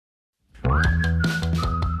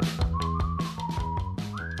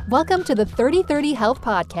Welcome to the 3030 Health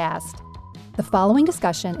Podcast. The following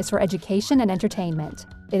discussion is for education and entertainment.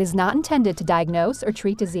 It is not intended to diagnose or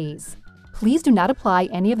treat disease. Please do not apply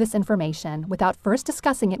any of this information without first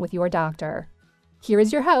discussing it with your doctor. Here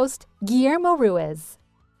is your host, Guillermo Ruiz.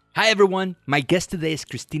 Hi everyone, my guest today is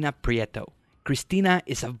Christina Prieto. Christina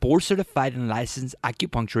is a board-certified and licensed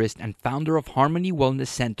acupuncturist and founder of Harmony Wellness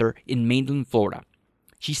Center in Mainland, Florida.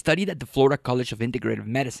 She studied at the Florida College of Integrative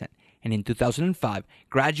Medicine and in 2005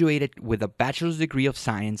 graduated with a bachelor's degree of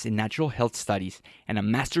science in natural health studies and a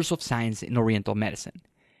master's of science in oriental medicine.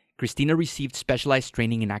 Christina received specialized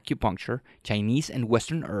training in acupuncture, Chinese and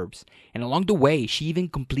Western herbs, and along the way she even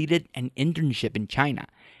completed an internship in China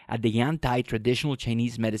at the Yantai Traditional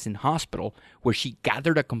Chinese Medicine Hospital, where she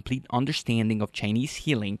gathered a complete understanding of Chinese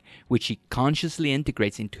healing, which she consciously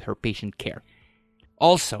integrates into her patient care.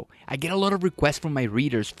 Also, I get a lot of requests from my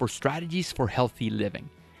readers for strategies for healthy living.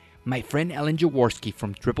 My friend Ellen Jaworski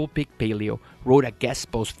from Triple Pig Paleo wrote a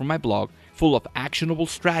guest post for my blog full of actionable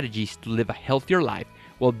strategies to live a healthier life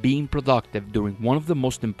while being productive during one of the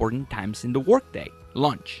most important times in the workday,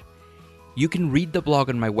 lunch. You can read the blog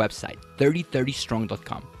on my website,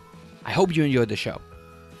 3030strong.com. I hope you enjoyed the show.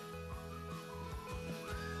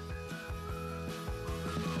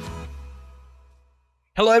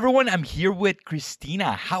 Hello everyone, I'm here with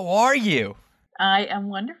Christina. How are you? I am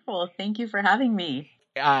wonderful. Thank you for having me.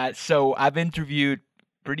 So I've interviewed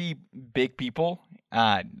pretty big people.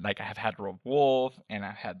 Like I have had Rob Wolf and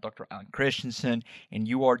I've had Dr. Alan Christensen, and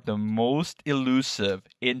you are the most elusive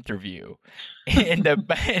interview in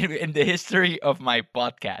the history of my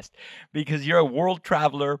podcast because you're a world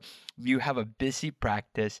traveler, you have a busy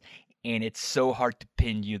practice, and it's so hard to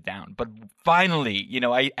pin you down. But finally,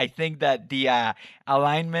 I think that the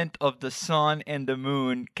alignment of the sun and the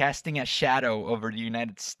moon casting a shadow over the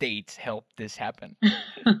United States helped this happen.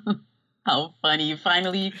 How funny. You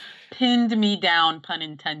finally pinned me down, pun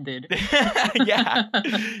intended. Yeah,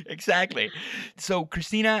 exactly. So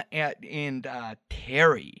Christina and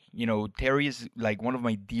Terry, Terry is like one of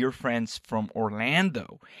my dear friends from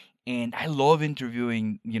Orlando. And I love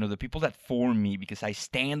interviewing, the people that form me because I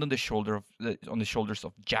stand on the shoulders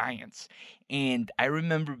of giants. And I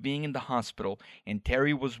remember being in the hospital, and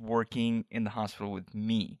Terry was working in the hospital with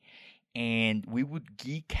me, and we would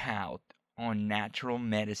geek out on natural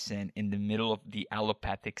medicine in the middle of the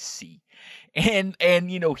allopathic sea. And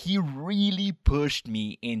he really pushed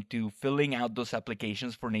me into filling out those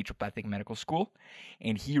applications for naturopathic medical school.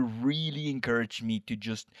 And he really encouraged me to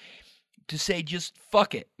say, just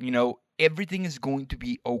fuck it. Everything is going to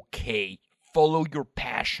be okay. Follow your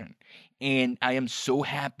passion. And I am so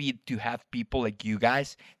happy to have people like you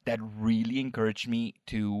guys that really encourage me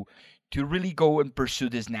to really go and pursue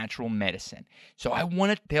this natural medicine. So I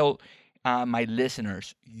want to tell my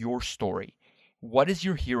listeners your story. What is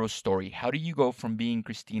your hero story? How do you go from being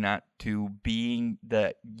Christina to being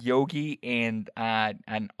the yogi and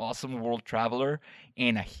an awesome world traveler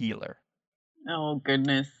and a healer? Oh,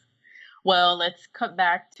 goodness. Well, let's cut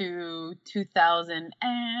back to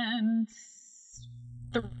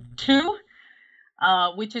 2002,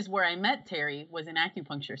 which is where I met Terry, was in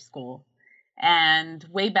acupuncture school. And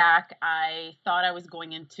way back, I thought I was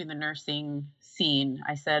going into the nursing scene.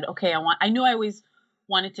 I said, okay, I knew I always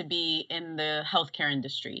wanted to be in the healthcare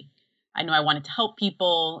industry. I knew I wanted to help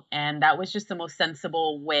people, and that was just the most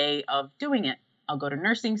sensible way of doing it. I'll go to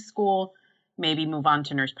nursing school, maybe move on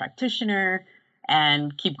to nurse practitioner,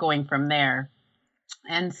 and keep going from there.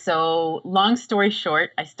 And so, long story short,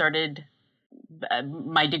 I started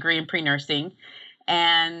my degree in pre-nursing,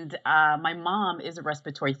 and my mom is a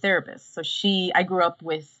respiratory therapist. So I grew up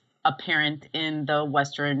with a parent in the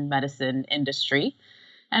Western medicine industry.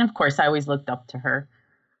 And of course, I always looked up to her.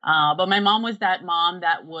 But my mom was that mom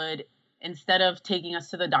that would, instead of taking us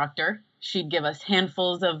to the doctor, she'd give us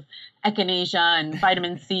handfuls of echinacea and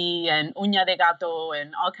vitamin C and uña de gato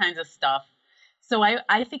and all kinds of stuff. So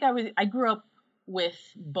I think I grew up with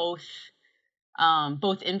both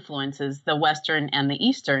influences, the Western and the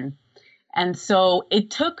Eastern. And so it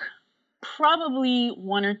took probably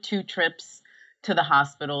one or two trips to the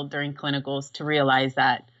hospital during clinicals to realize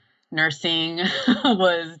that nursing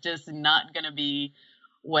was just not going to be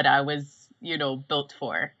what I was, built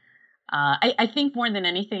for. I think more than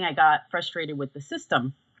anything, I got frustrated with the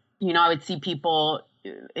system. I would see people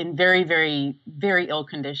in very, very, very ill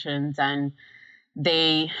conditions, and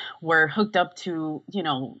they were hooked up to,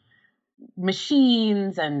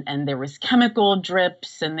 machines, and there was chemical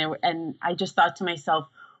drips, and I just thought to myself,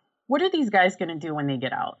 what are these guys going to do when they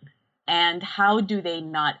get out? And how do they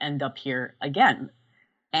not end up here again?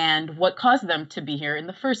 and what caused them to be here in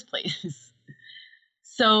the first place.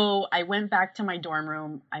 So I went back to my dorm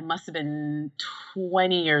room. I must have been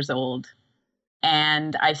 20 years old.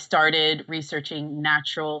 And I started researching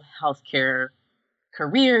natural healthcare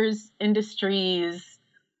careers, industries,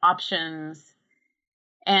 options.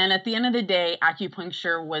 And at the end of the day,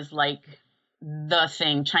 acupuncture was like the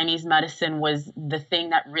thing. Chinese medicine was the thing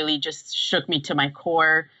that really just shook me to my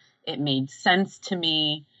core. It made sense to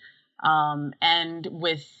me. And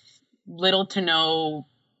with little to no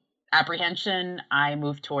apprehension, I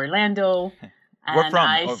moved to Orlando Where and from?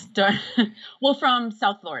 I started, well, from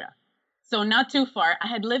South Florida. So not too far. I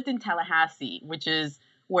had lived in Tallahassee, which is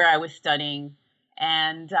where I was studying.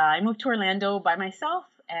 And I moved to Orlando by myself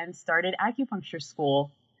and started acupuncture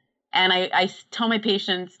school. And I tell my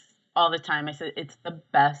patients all the time, I said, it's the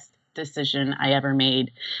best decision I ever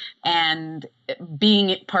made. And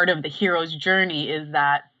being part of the hero's journey is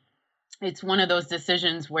that it's one of those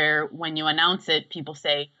decisions where when you announce it, people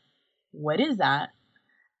say, what is that?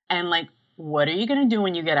 And like, what are you going to do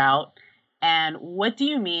when you get out? And what do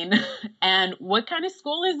you mean? And what kind of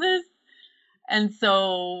school is this? And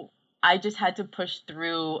so I just had to push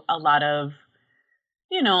through a lot of,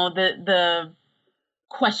 the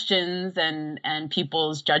questions and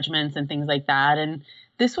people's judgments and things like that. And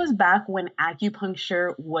this was back when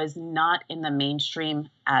acupuncture was not in the mainstream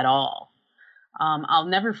at all. I'll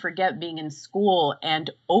never forget being in school and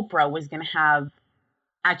Oprah was going to have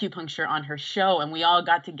acupuncture on her show, and we all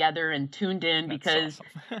got together and tuned in because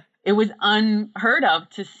awesome. it was unheard of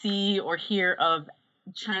to see or hear of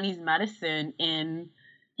Chinese medicine in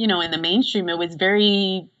the mainstream. It was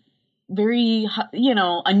very, very,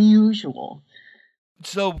 unusual.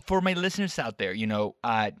 So for my listeners out there,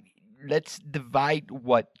 let's divide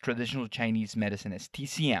what traditional Chinese medicine is,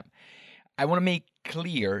 TCM. I want to make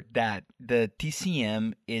clear that the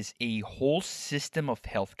TCM is a whole system of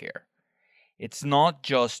healthcare. It's not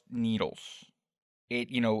just needles.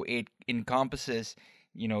 It encompasses,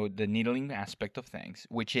 the needling aspect of things,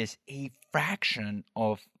 which is a fraction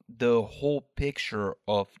of the whole picture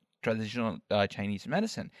of traditional Chinese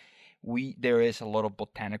medicine. There is a lot of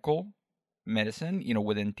botanical medicine,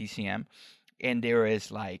 within TCM, and there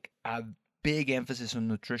is like a big emphasis on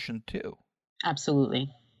nutrition too.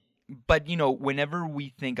 Absolutely. But whenever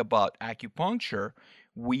we think about acupuncture,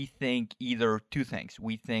 we think either two things.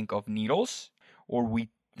 We think of needles, or we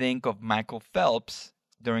think of Michael Phelps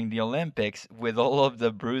during the Olympics with all of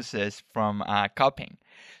the bruises from cupping.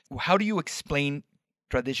 How do you explain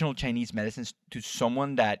traditional Chinese medicines to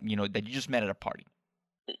someone that that you just met at a party?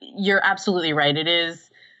 You're absolutely right. It is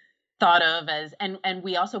thought of as, and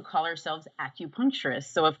we also call ourselves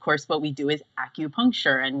acupuncturists. So of course what we do is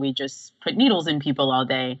acupuncture, and we just put needles in people all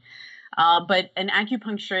day. But an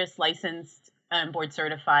acupuncturist, licensed and board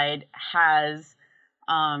certified, has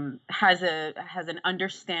an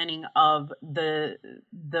understanding of the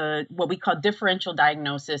what we call differential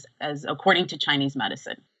diagnosis as according to Chinese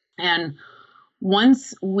medicine. And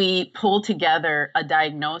once we pull together a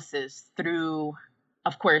diagnosis through,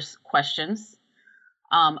 of course, questions,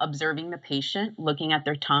 observing the patient, looking at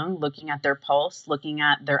their tongue, looking at their pulse, looking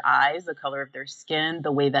at their eyes, the color of their skin,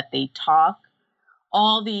 the way that they talk,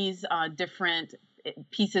 all these different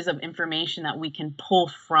pieces of information that we can pull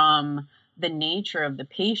from the nature of the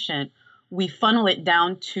patient, we funnel it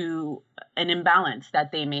down to an imbalance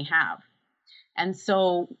that they may have. And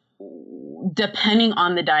so depending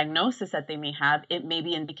on the diagnosis that they may have, it may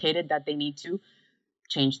be indicated that they need to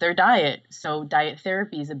change their diet. So diet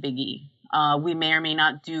therapy is a biggie. We may or may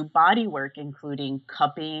not do body work, including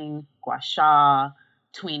cupping, gua sha,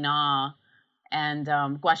 tui na, and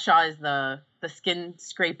gua sha is the skin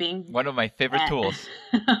scraping. One of my favorite tools.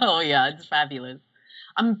 Oh yeah, it's fabulous.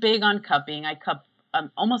 I'm big on cupping. I cup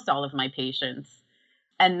almost all of my patients.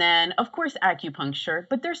 And then, of course, acupuncture.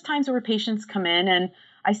 But there's times where patients come in and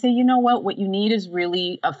I say, you know what you need is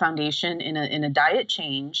really a foundation in a diet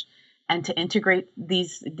change, and to integrate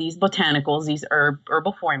these botanicals, these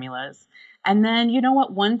herbal formulas. And then,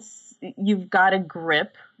 once you've got a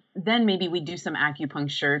grip, then maybe we do some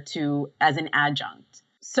acupuncture as an adjunct.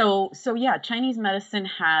 So yeah, Chinese medicine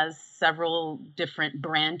has several different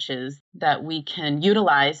branches that we can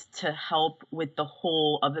utilize to help with the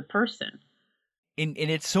whole of the person. And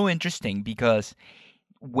it's so interesting because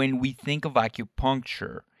when we think of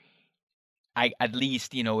acupuncture, at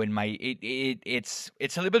least in my it's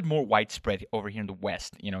a little bit more widespread over here in the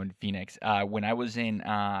West, in Phoenix. When I was in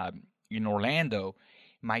Orlando,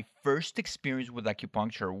 my first experience with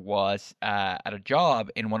acupuncture was at a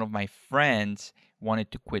job, and one of my friends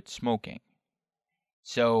wanted to quit smoking,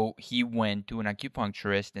 So he went to an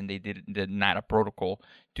acupuncturist, and they did the NADA protocol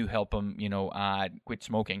to help him, quit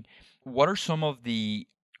smoking. What are some of the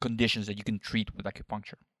conditions that you can treat with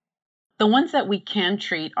acupuncture? The ones that we can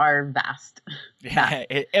treat are vast,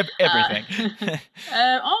 vast. Uh, Everything.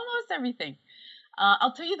 almost everything.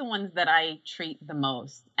 I'll tell you the ones that I treat the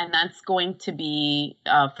most, and that's going to be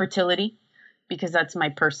fertility, because that's my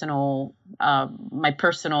personal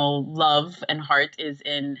love and heart is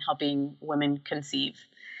in helping women conceive.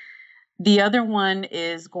 The other one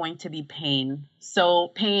is going to be pain.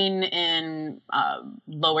 So pain in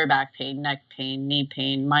lower back pain, neck pain, knee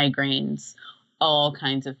pain, migraines, all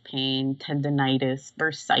kinds of pain, tendonitis,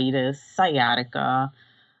 bursitis, sciatica.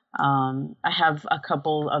 I have a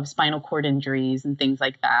couple of spinal cord injuries and things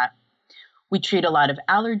like that. We treat a lot of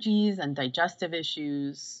allergies and digestive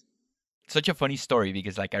issues. Such a funny story,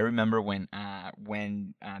 because like I remember when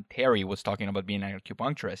Terry was talking about being an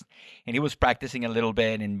acupuncturist, and he was practicing a little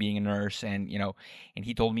bit and being a nurse, and and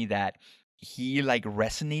he told me that he like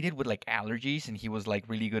resonated with like allergies, and he was like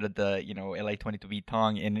really good at the LA22B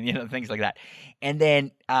tongue, and things like that. And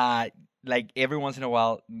then like every once in a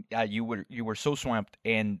while, you were so swamped,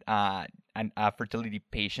 and a fertility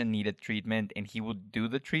patient needed treatment, and he would do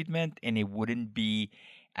the treatment, and it wouldn't be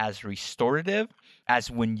as restorative as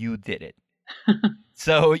when you did it.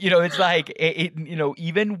 So, it's like,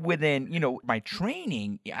 even within, my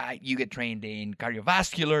training, you get trained in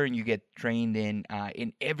cardiovascular, and you get trained in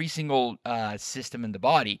every single system in the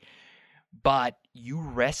body, but you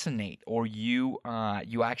resonate, or you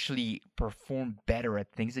actually perform better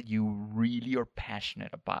at things that you really are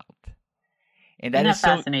passionate about. And Isn't that is that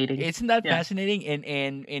so, fascinating? isn't that Yeah. fascinating?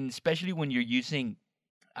 And especially when you're using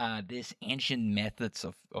these ancient methods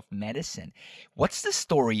of medicine. What's the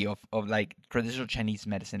story of like traditional Chinese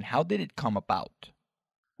medicine? How did it come about?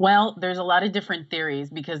 Well, there's a lot of different theories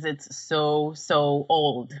because it's so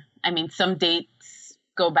old. I mean, some dates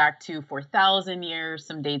go back to 4,000 years,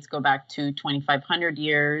 some dates go back to 2,500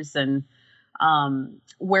 years. And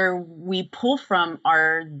where we pull from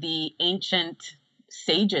are the ancient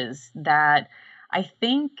sages that I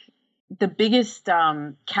think the biggest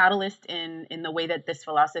catalyst in the way that this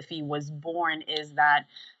philosophy was born is that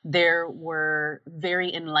there were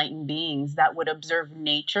very enlightened beings that would observe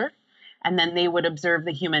nature, and then they would observe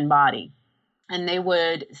the human body, and they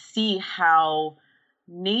would see how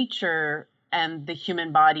nature and the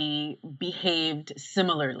human body behaved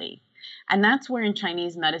similarly. And that's where in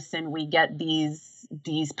Chinese medicine we get these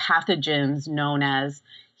pathogens known as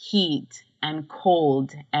heat and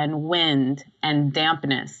cold and wind and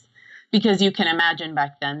dampness. Because you can imagine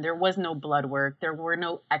back then there was no blood work, there were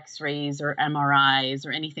no x-rays or MRIs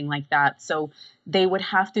or anything like that. So they would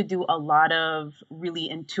have to do a lot of really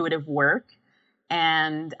intuitive work.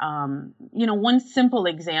 And one simple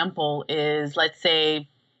example is, let's say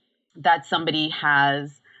that somebody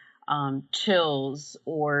has chills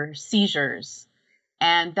or seizures,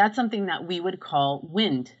 and that's something that we would call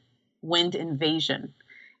wind invasion.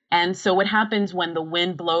 And so what happens when the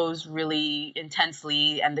wind blows really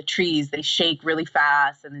intensely and the trees, they shake really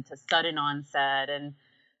fast, and it's a sudden onset, and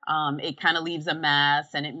it kind of leaves a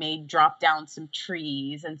mess, and it may drop down some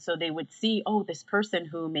trees. And so they would see, oh, this person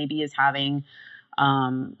who maybe is having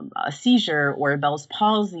a seizure or a Bell's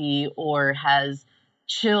palsy or has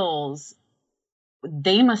chills,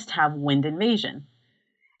 they must have wind invasion.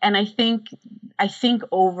 And I think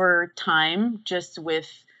over time, just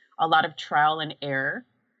with a lot of trial and error,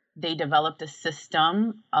 they developed a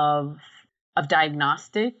system of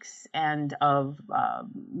diagnostics and of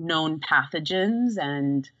known pathogens.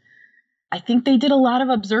 And I think they did a lot of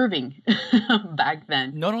observing back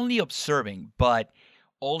then. Not only observing, but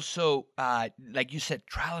also, like you said,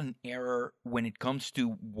 trial and error when it comes to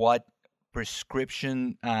what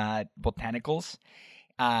prescription botanicals,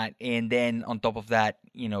 and then on top of that,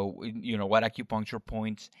 what acupuncture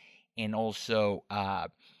points, and also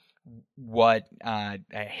what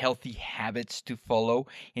healthy habits to follow.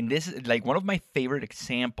 And this is like one of my favorite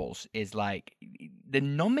examples is like the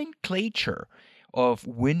nomenclature of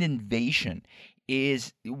wind invasion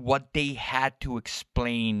is what they had to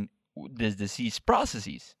explain this disease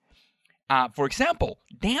processes. For example,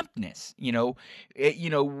 dampness. In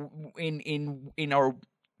our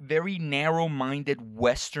very narrow-minded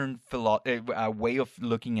Western way of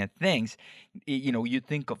looking at things, you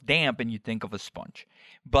think of damp and you think of a sponge.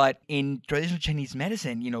 But in traditional Chinese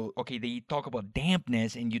medicine, okay, they talk about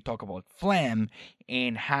dampness and you talk about phlegm,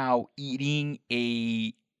 and how eating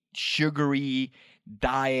a sugary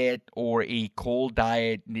diet or a cold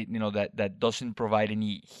diet, that doesn't provide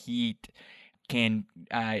any heat, can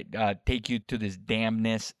take you to this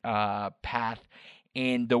dampness path.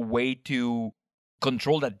 And the way to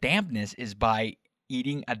control the dampness is by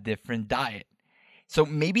eating a different diet. So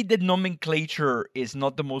maybe the nomenclature is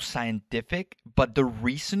not the most scientific, but the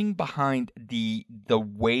reasoning behind the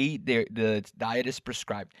way the diet is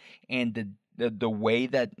prescribed and the way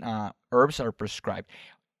that herbs are prescribed,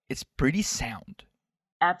 it's pretty sound.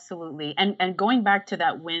 Absolutely. And going back to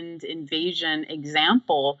that wind invasion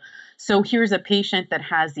example, so here's a patient that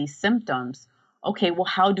has these symptoms. Okay, well,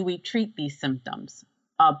 how do we treat these symptoms?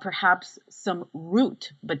 Perhaps some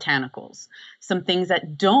root botanicals, some things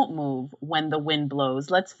that don't move when the wind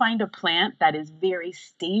blows. Let's find a plant that is very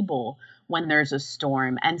stable when there's a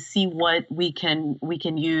storm and see what we can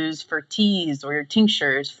use for teas or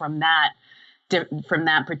tinctures from that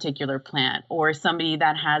particular plant. Or somebody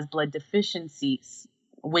that has blood deficiencies,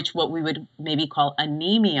 which what we would maybe call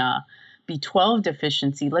anemia, B12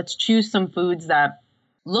 deficiency. Let's choose some foods that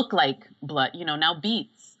look like blood. Now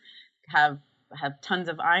beets have tons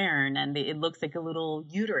of iron, and it looks like a little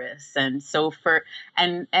uterus, and so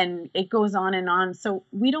and it goes on and on. So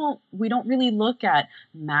we don't really look at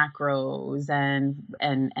macros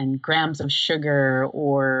and grams of sugar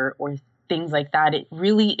or things like that. It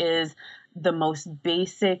really is the most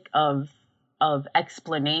basic of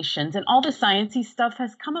explanations, and all the sciencey stuff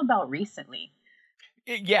has come about recently.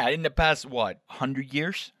 Yeah, in the past, 100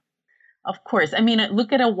 years? Of course. I mean,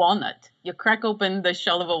 look at a walnut. You crack open the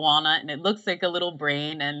shell of a walnut and it looks like a little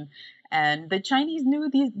brain. And the Chinese knew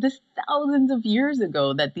this thousands of years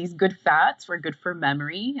ago that these good fats were good for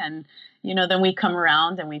memory. And, then we come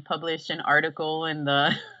around and we publish an article in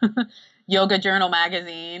the Yoga Journal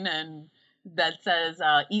magazine and that says,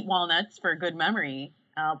 eat walnuts for good memory.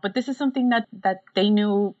 But this is something that they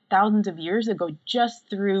knew thousands of years ago just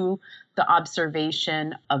through the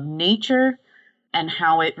observation of nature and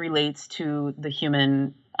how it relates to the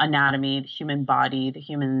human anatomy, the human body, the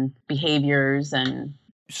human behaviors. And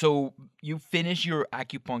so you finish your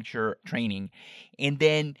acupuncture training and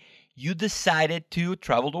then you decided to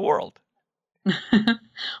travel the world.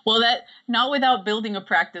 Well, that not without building a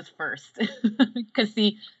practice first. Because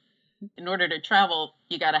see, in order to travel,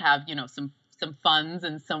 you got to have, some funds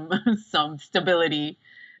and some stability.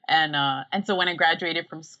 And so when I graduated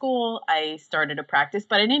from school, I started a practice,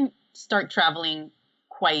 but I didn't start traveling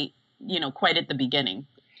quite at the beginning.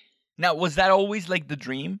 Now, was that always like the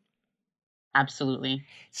dream? Absolutely.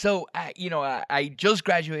 So, I just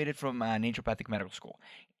graduated from naturopathic medical school,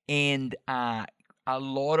 and a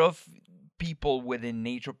lot of people within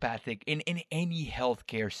naturopathic in any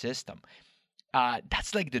healthcare system,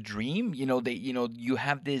 that's like the dream. You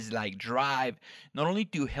have this like drive not only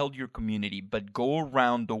to help your community, but go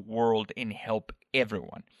around the world and help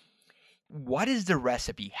everyone. What is the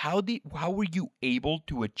recipe? How were you able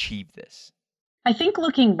to achieve this? I think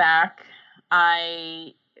looking back,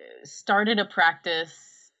 I started a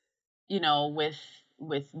practice,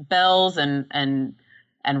 with bells and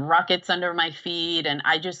rockets under my feet, and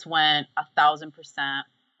I just went 1,000%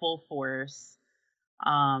 full force.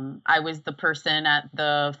 I was the person at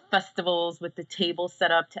the festivals with the table set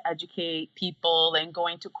up to educate people and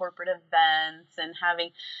going to corporate events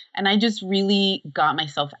and I just really got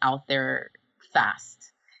myself out there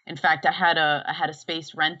fast. In fact, I had a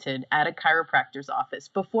space rented at a chiropractor's office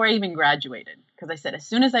before I even graduated, because I said, as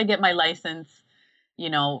soon as I get my license,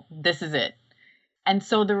 this is it. And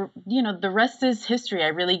so the rest is history. I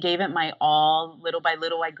really gave it my all. Little by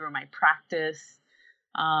little, I grew my practice.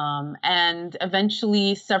 And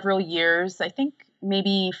eventually, several years, I think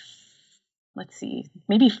maybe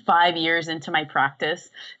 5 years into my practice,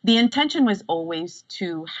 the intention was always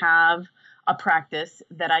to have a practice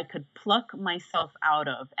that I could pluck myself out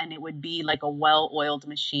of, and it would be like a well-oiled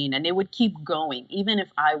machine, and it would keep going, even if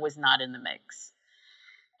I was not in the mix.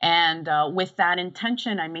 And with that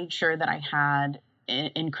intention, I made sure that I had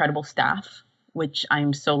incredible staff, which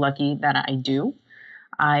I'm so lucky that I do.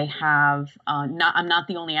 I have I'm not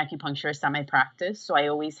the only acupuncturist at my practice, so I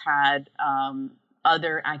always had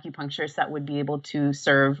other acupuncturists that would be able to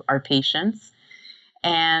serve our patients.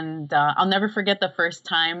 And I'll never forget the first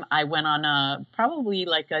time I went on probably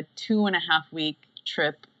like a 2.5-week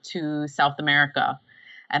trip to South America.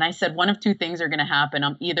 And I said, one of two things are going to happen.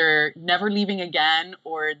 I'm either never leaving again,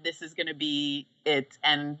 or this is going to be it.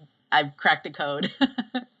 And I've cracked the code.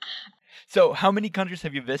 So how many countries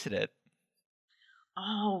have you visited?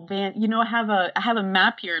 Oh man, I have a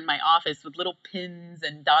map here in my office with little pins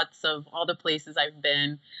and dots of all the places I've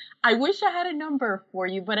been. I wish I had a number for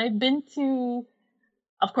you, but I've been to,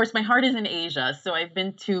 of course, my heart is in Asia. So I've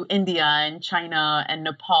been to India and China and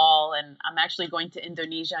Nepal, and I'm actually going to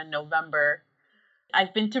Indonesia in November.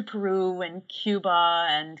 I've been to Peru and Cuba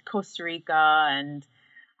and Costa Rica, and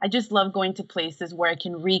I just love going to places where I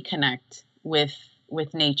can reconnect with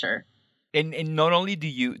with nature. And not only do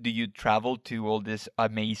you travel to all these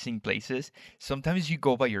amazing places, sometimes you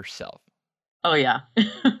go by yourself. Oh yeah.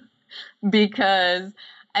 Because,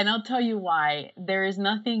 and I'll tell you why, there is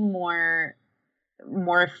nothing more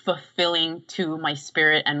fulfilling to my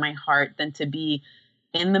spirit and my heart than to be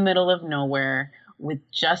in the middle of nowhere with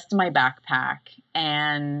just my backpack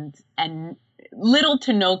and little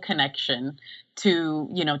to no connection to,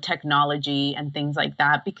 technology and things like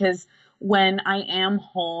that. Because when I am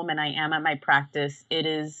home and I am at my practice, it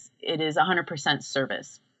is 100%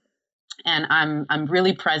 service, and I'm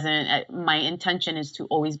really present. My intention is to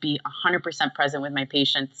always be 100% present with my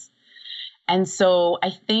patients. And so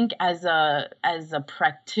I think as a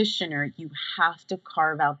practitioner, you have to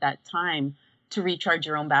carve out that time to recharge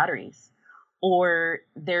your own batteries, or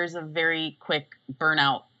there's a very quick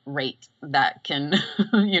burnout rate that can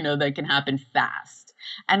that can happen fast.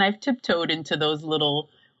 And I've tiptoed into those little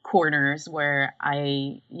corners where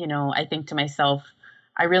I think to myself,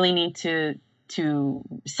 I really need to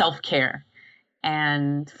self-care.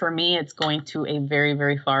 And for me, it's going to a very,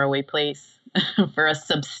 very far away place for a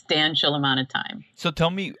substantial amount of time. So tell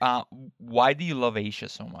me, why do you love Asia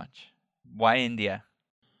so much? Why India?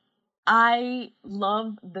 I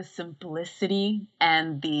love the simplicity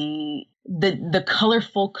and the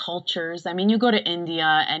colorful cultures. I mean, you go to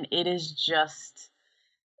India and it is just,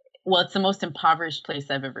 well, it's the most impoverished place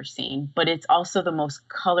I've ever seen, but it's also the most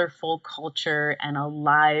colorful culture and a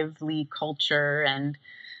lively culture. And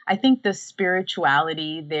I think the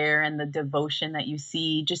spirituality there and the devotion that you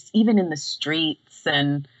see, just even in the streets,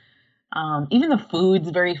 and even the food's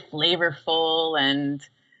very flavorful. And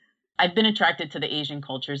I've been attracted to the Asian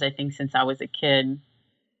cultures, I think, since I was a kid.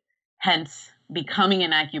 Hence, becoming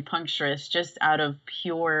an acupuncturist just out of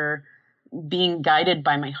pure being guided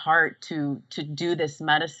by my heart to do this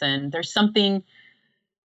medicine. There's something,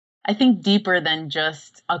 I think, deeper than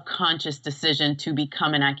just a conscious decision to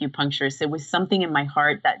become an acupuncturist. It was something in my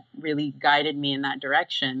heart that really guided me in that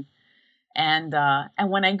direction. And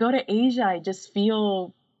when I go to Asia, I just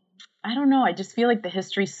feel, I don't know, I just feel like the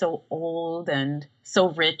history's so old and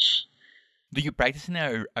so rich. Do you practice in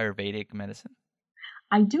Ayurvedic medicine?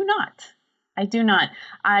 I do not. I do not.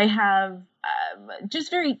 I have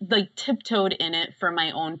just very like tiptoed in it for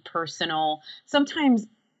my own personal. Sometimes,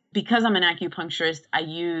 because I'm an acupuncturist, I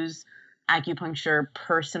use acupuncture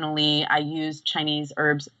personally. I use Chinese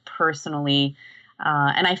herbs personally,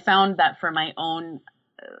 and I found that for my own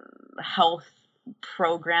health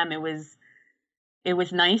program, it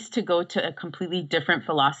was nice to go to a completely different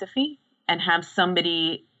philosophy and have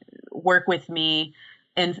somebody work with me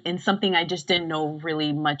in something I just didn't know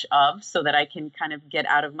really much of, so that I can kind of get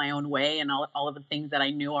out of my own way and all of the things that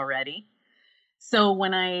I knew already. So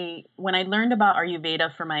when I learned about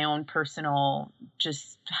Ayurveda for my own personal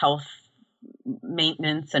just health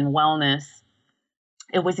maintenance and wellness,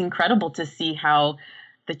 it was incredible to see how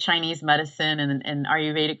the Chinese medicine and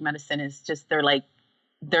Ayurvedic medicine is just,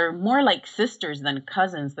 they're more like sisters than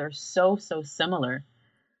cousins. They're so, so similar.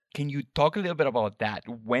 Can you talk a little bit about that?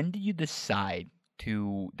 When did you decide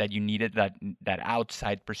that you needed that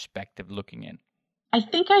outside perspective looking in? I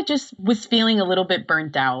think I just was feeling a little bit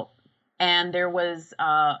burnt out, and there was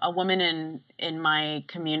a woman in my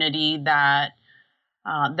community that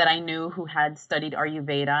I knew who had studied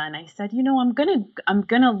Ayurveda, and I said, I'm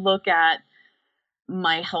gonna look at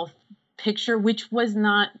my health picture, which was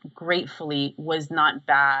not, gratefully, was not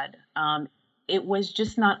bad. It was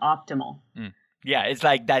just not optimal. Mm. Yeah, it's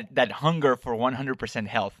like that hunger for 100%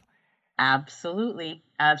 health. Absolutely.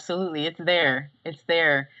 Absolutely. It's there. It's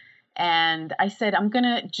there. And I said, I'm going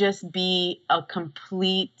to just be a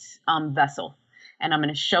complete vessel. And I'm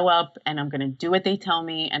going to show up and I'm going to do what they tell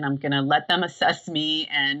me, and I'm going to let them assess me.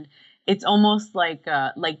 And it's almost like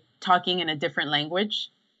talking in a different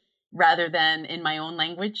language rather than in my own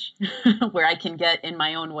language where I can get in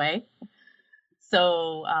my own way.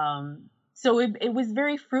 So, it was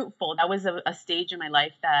very fruitful. That was a stage in my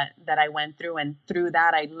life that I went through. And through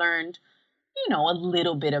that, I learned, a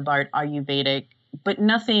little bit about Ayurvedic, but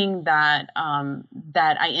nothing that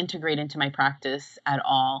I integrate into my practice at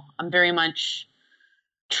all. I'm very much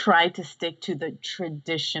try to stick to the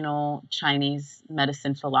traditional Chinese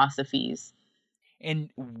medicine philosophies. And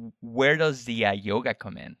where does the yoga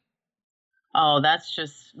come in? Oh, that's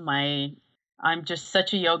just I'm just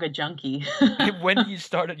such a yoga junkie. When you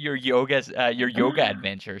started your yoga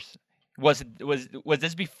adventures, was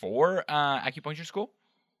this before acupuncture school?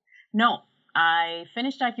 No, I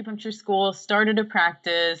finished acupuncture school, started a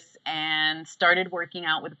practice, and started working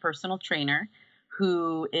out with a personal trainer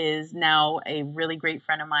who is now a really great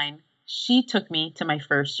friend of mine. She took me to my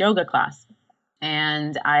first yoga class,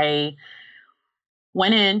 and I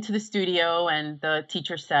Went into the studio and the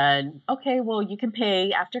teacher said, okay, well, you can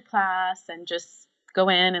pay after class and just go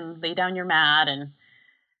in and lay down your mat. And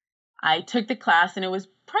I took the class, and it was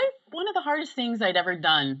probably one of the hardest things I'd ever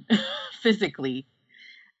done physically.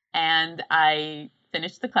 And I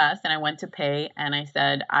finished the class and I went to pay, and I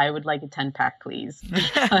said, I would like a 10-pack, please,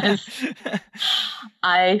 because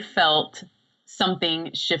I felt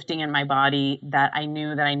something shifting in my body that I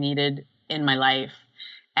knew that I needed in my life.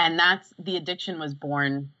 And that's the addiction was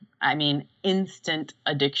born. I mean, instant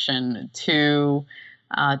addiction to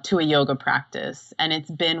a yoga practice, and it's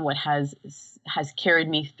been what has carried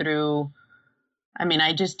me through. I mean,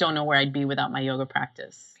 I just don't know where I'd be without my yoga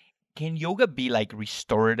practice. Can yoga be like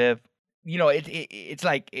restorative? It's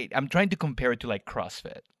like I'm trying to compare it to like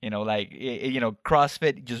CrossFit.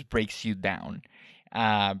 CrossFit just breaks you down.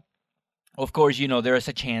 Uh, of course, there is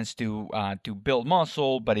a chance to build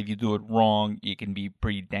muscle, but if you do it wrong, it can be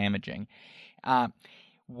pretty damaging. Uh,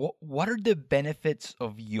 what are the benefits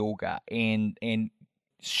of yoga, and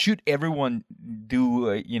should everyone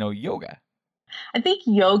do yoga? I think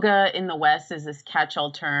yoga in the West is this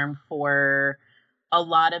catch-all term for a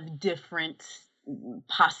lot of different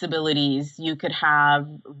possibilities. You could have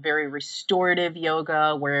very restorative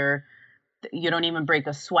yoga where you don't even break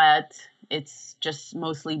a sweat. It's just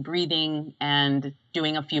mostly breathing and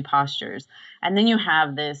doing a few postures. And then you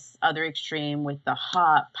have this other extreme with the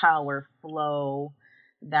hot power flow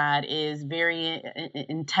that is very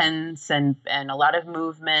intense and a lot of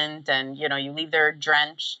movement, and you leave there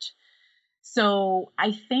drenched. So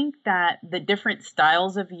I think that the different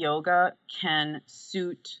styles of yoga can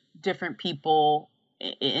suit different people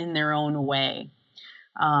in their own way.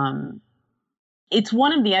 It's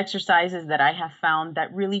one of the exercises that I have found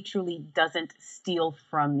that really truly doesn't steal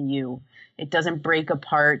from you. It doesn't break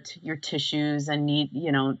apart your tissues and need,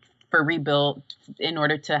 for rebuild in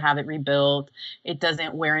order to have it rebuilt. It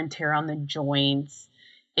doesn't wear and tear on the joints.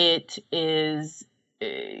 It is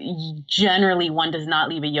generally, one does not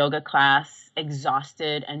leave a yoga class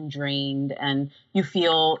exhausted and drained, and you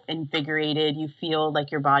feel invigorated. You feel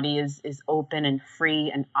like your body is open and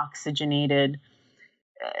free and oxygenated.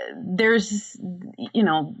 There's,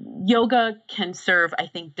 yoga can serve, I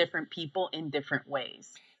think, different people in different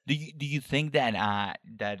ways. Do you think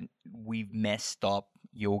that we've messed up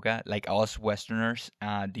yoga, like us Westerners?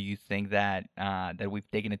 Do you think that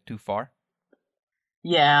we've taken it too far?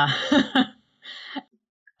 Yeah.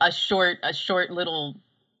 a short little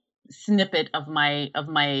snippet of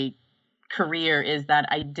my career is that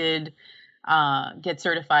I did get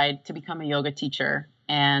certified to become a yoga teacher.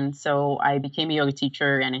 And so I became a yoga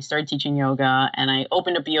teacher and I started teaching yoga, and I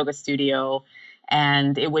opened up a yoga studio,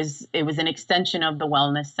 and it was an extension of the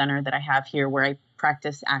wellness center that I have here where I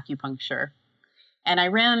practice acupuncture. And I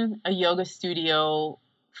ran a yoga studio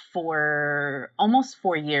for almost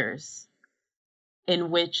 4 years,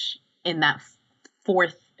 in which in that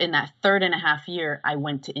third and a half year, I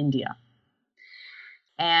went to India.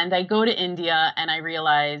 And I go to India and I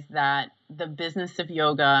realize that the business of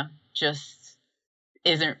yoga just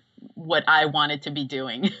isn't what I wanted to be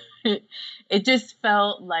doing. It just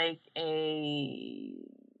felt like a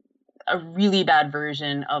really bad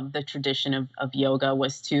version of the tradition of yoga,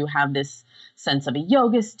 was to have this sense of a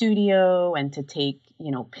yoga studio and to take,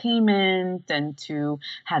 payment and to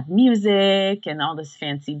have music and all this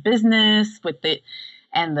fancy business with it.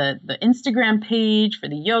 And the Instagram page for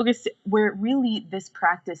the yoga, where really this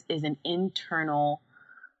practice is an internal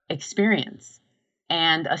experience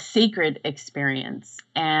and a sacred experience.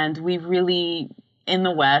 And we really, in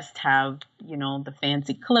the West, have, the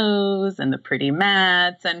fancy clothes and the pretty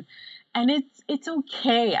mats, and it's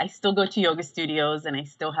okay. I still go to yoga studios and I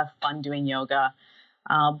still have fun doing yoga.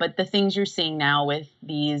 But the things you're seeing now with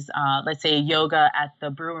these, let's say yoga at the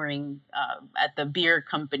brewing, at the beer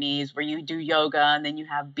companies where you do yoga and then you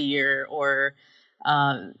have beer, or,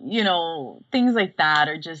 things like that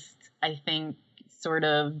are just, I think, sort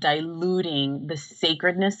of diluting the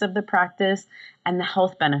sacredness of the practice and the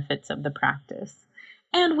health benefits of the practice.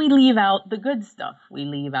 And we leave out the good stuff. We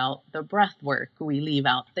leave out the breath work. We leave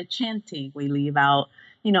out the chanting. We leave out,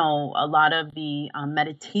 a lot of the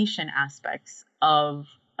meditation aspects of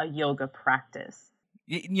a yoga practice.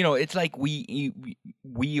 It's like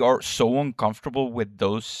we are so uncomfortable with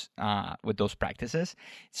those practices,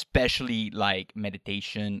 especially like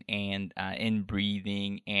meditation and in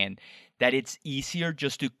breathing, and that it's easier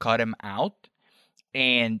just to cut them out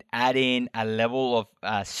and add in a level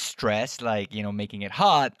of stress, like making it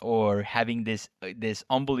hot or having this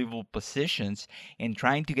unbelievable positions, and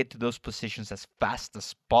trying to get to those positions as fast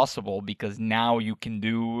as possible because now you can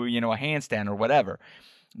do a handstand or whatever.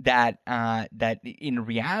 That in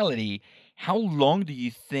reality how long do you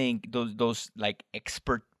think those like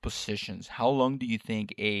expert positions, how long do you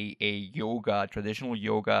think a traditional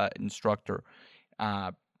yoga instructor,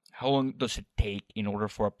 uh, how long does it take in order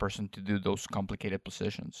for a person to do those complicated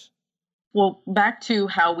positions? Well, back to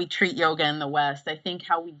how we treat yoga in the West, I think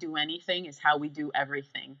how we do anything is how we do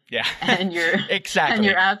everything. Yeah, And you're and you're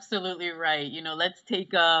exactly. absolutely right. Let's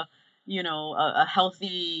take a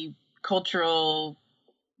healthy cultural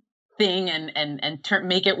thing and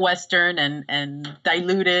make it Western and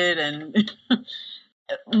dilute it. And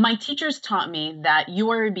my teachers taught me that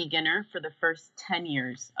you are a beginner for the first 10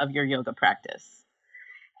 years of your yoga practice.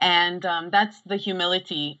 And that's the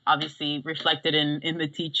humility, obviously reflected in the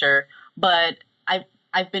teacher. But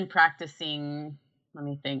I've been practicing. Let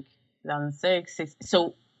me think. 2006,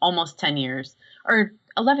 so almost 10 years, or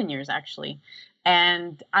 11 years actually.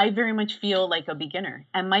 And I very much feel like a beginner.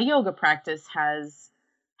 And my yoga practice has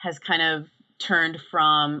kind of turned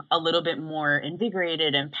from a little bit more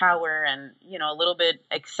invigorated and power and a little bit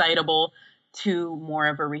excitable to more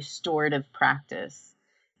of a restorative practice.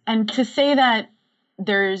 And to say that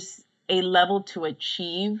there's a level to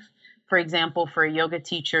achieve, for example, for a yoga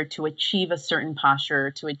teacher to achieve a certain posture,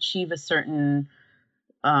 to achieve a certain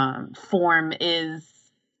form is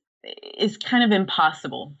kind of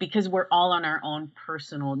impossible because we're all on our own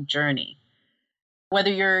personal journey.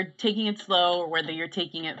 Whether you're taking it slow or whether you're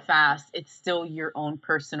taking it fast, it's still your own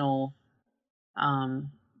personal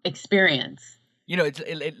experience.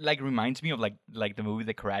 It like reminds me of like the movie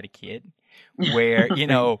The Karate Kid, where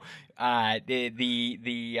Right.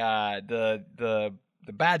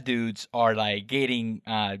 the bad dudes are like getting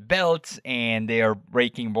belts and they are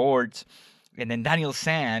breaking boards, and then Daniel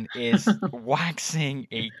San is waxing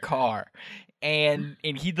a car, and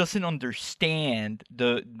he doesn't understand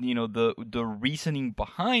the reasoning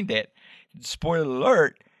behind it. Spoiler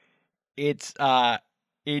alert, it's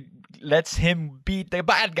it lets him beat the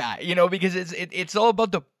bad guy, because it's all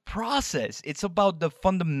about the process. It's about the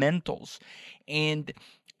fundamentals. And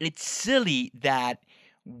it's silly that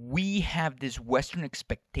we have this Western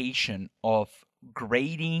expectation of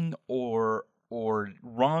grading or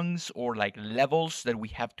rungs or like levels that we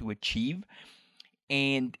have to achieve,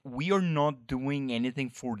 and we are not doing anything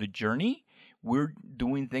for the journey. We're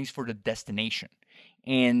doing things for the destination.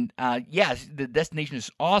 And yes, the destination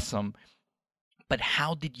is awesome, but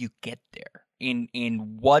how did you get there?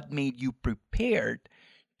 And what made you prepared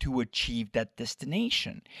to achieve that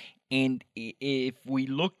destination? And if we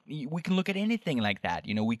look, we can look at anything like that.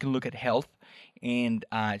 We can look at health, and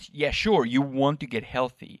yeah, sure, you want to get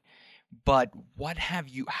healthy, but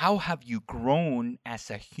how have you grown as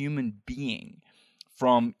a human being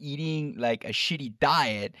from eating like a shitty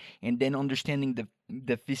diet and then understanding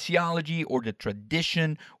the physiology or the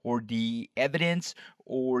tradition or the evidence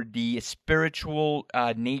or the spiritual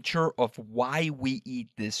nature of why we eat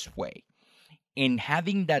this way, and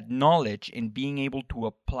having that knowledge and being able to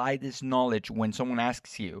apply this knowledge when someone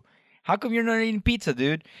asks you, how come you're not eating pizza,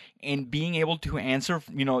 dude? And being able to answer,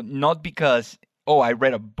 not because, oh, I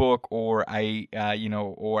read a book or I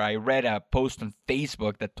read a post on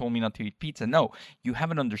Facebook that told me not to eat pizza. No, you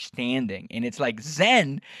have an understanding. And it's like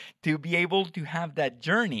Zen to be able to have that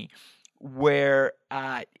journey where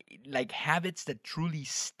like habits that truly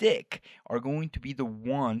stick are going to be the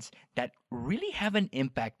ones that really have an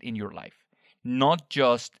impact in your life, not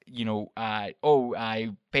just oh, I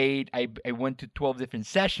went to 12 different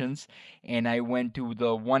sessions and I went to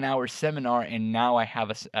the 1 hour seminar and now I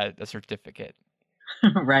have a certificate.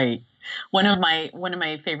 Right. One of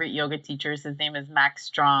my favorite yoga teachers, his name is Max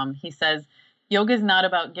Strom. He says, yoga is not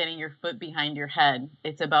about getting your foot behind your head.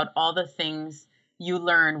 It's about all the things you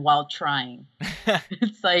learn while trying.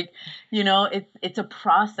 It's like, it's a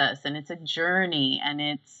process and it's a journey, and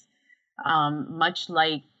it's much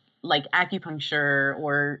like acupuncture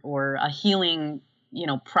or a healing,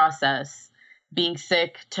 process. Being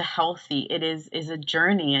sick to healthy, it is a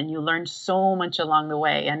journey, and you learn so much along the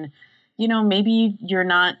way. And maybe you're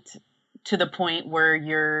not to the point where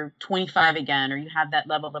you're 25 again or you have that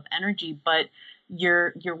level of energy, but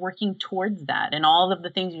you're working towards that, and all of the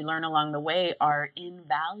things you learn along the way are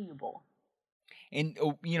invaluable. And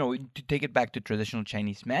to take it back to traditional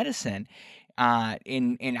Chinese medicine,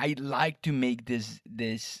 and I like to make this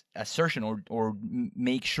assertion or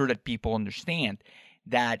make sure that people understand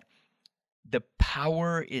that the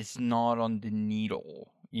power is not on the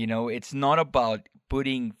needle. It's not about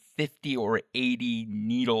putting 50 or 80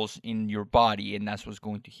 needles in your body and that's what's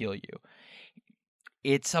going to heal you.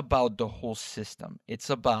 It's about the whole system. It's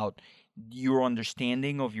about your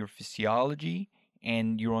understanding of your physiology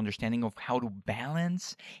and your understanding of how to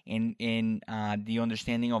balance and the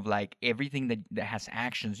understanding of like everything that has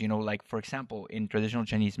actions. Like for example, in traditional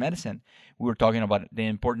Chinese medicine, we were talking about the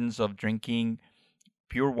importance of drinking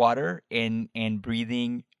pure water and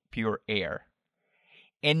breathing pure air.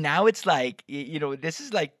 And now it's like, this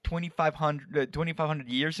is like 2,500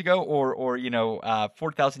 years ago, or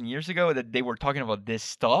 4,000 years ago, that they were talking about this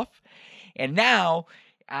stuff. And now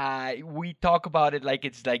we talk about it like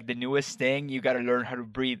it's like the newest thing. You got to learn how to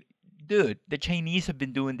breathe. Dude, the Chinese have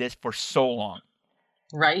been doing this for so long.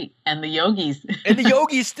 Right. And the yogis. And the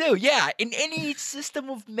yogis too, yeah. In any system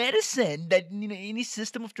of medicine, any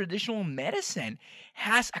system of traditional medicine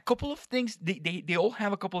has a couple of things. They all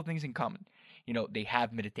have a couple of things in common. They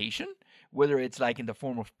have meditation, whether it's like in the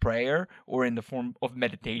form of prayer or in the form of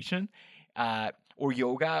meditation, or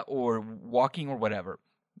yoga or walking or whatever.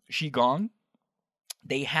 Qigong.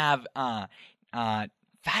 They have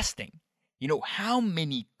fasting. How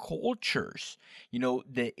many cultures, in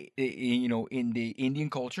the Indian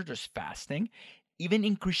culture, there's fasting. Even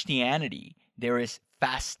in Christianity, there is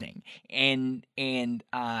fasting. And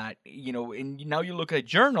now you look at a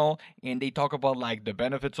journal and they talk about like the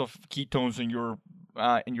benefits of ketones in your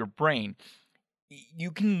brain. You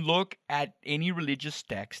can look at any religious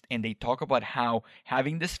text and they talk about how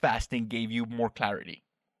having this fasting gave you more clarity.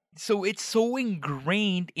 So it's so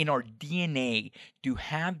ingrained in our DNA to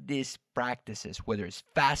have these practices, whether it's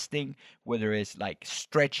fasting, whether it's like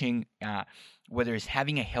stretching, whether it's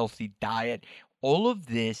having a healthy diet. All of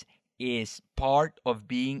this is part of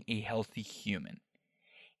being a healthy human.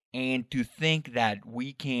 And to think that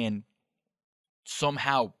we can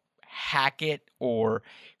somehow hack it or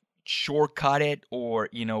shortcut it, or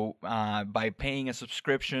by paying a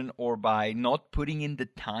subscription or by not putting in the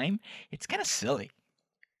time, it's kind of silly.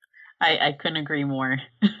 I couldn't agree more.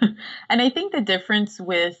 And I think the difference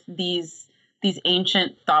with these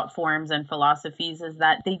ancient thought forms and philosophies is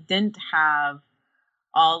that they didn't have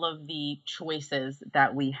all of the choices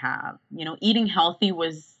that we have. Eating healthy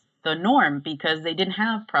was the norm because they didn't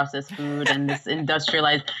have processed food and this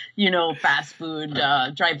industrialized, fast food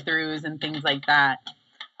drive-throughs and things like that.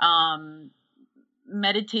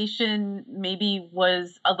 Meditation maybe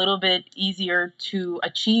was a little bit easier to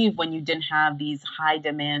achieve when you didn't have these high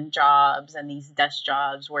demand jobs and these desk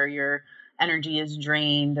jobs where your energy is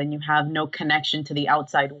drained and you have no connection to the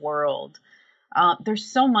outside world. There's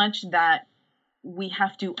so much that we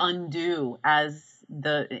have to undo as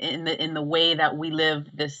in the way that we live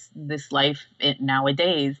this life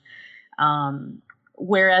nowadays.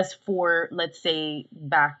 Whereas for, let's say,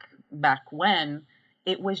 back when,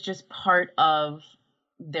 it was just part of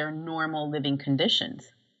their normal living conditions.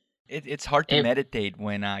 It's hard to meditate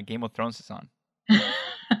when Game of Thrones is on.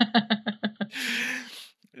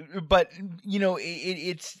 But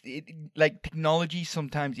it's like technology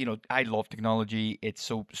sometimes. I love technology. It's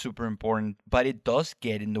so super important, but it does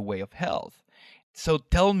get in the way of health. So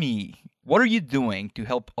tell me, what are you doing to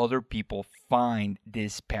help other people find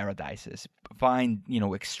these paradises,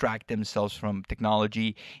 extract themselves from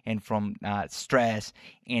technology and from stress,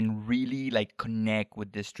 and really like connect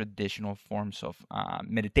with these traditional forms of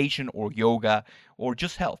meditation or yoga or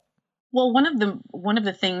just health? Well, one of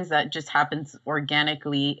the things that just happens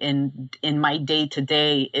organically in my day to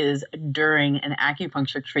day is during an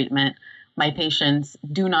acupuncture treatment, my patients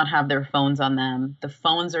do not have their phones on them. The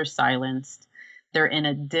phones are silenced. They're in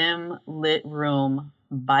a dim lit room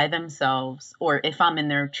by themselves, or if I'm in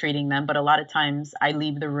there treating them, but a lot of times I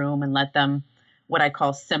leave the room and let them, what I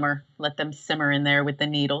call simmer, let them simmer in there with the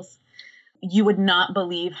needles. You would not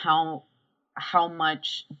believe how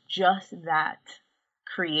much just that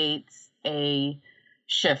creates a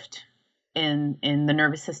shift in the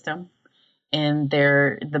nervous system and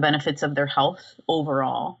the benefits of their health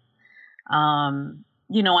overall. On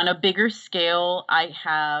a bigger scale, I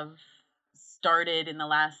have started in the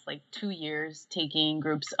last 2 years taking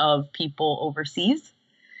groups of people overseas.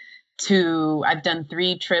 I've done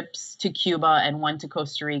 3 trips to Cuba and 1 to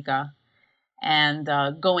Costa Rica, and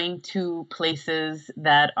going to places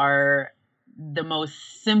that are the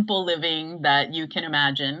most simple living that you can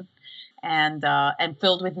imagine, and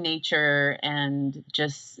filled with nature and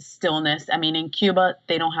just stillness. I mean, in Cuba,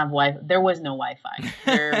 they don't have Wi-Fi. There was no Wi-Fi.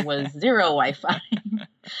 There was zero Wi-Fi.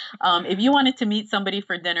 If you wanted to meet somebody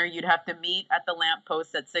for dinner, you'd have to meet at the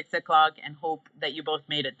lamppost at 6 o'clock and hope that you both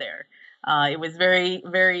made it there. It was very,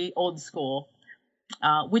 very old school,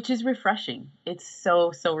 which is refreshing. It's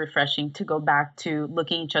so, so refreshing to go back to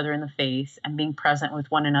looking each other in the face and being present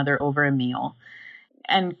with one another over a meal.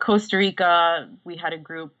 And Costa Rica, we had a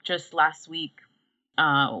group just last week.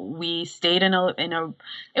 We stayed in a,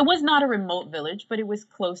 it was not a remote village, but it was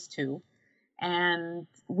close to. And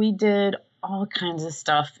we did all kinds of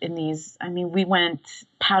stuff in these. I mean, we went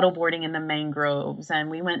paddleboarding in the mangroves, and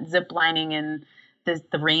we went ziplining in the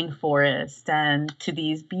rainforest, and to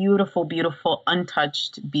these beautiful, beautiful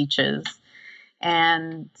untouched beaches.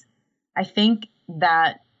 And I think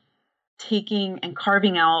that taking and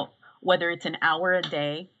carving out, whether it's an hour a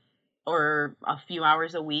day or a few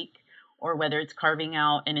hours a week, or whether it's carving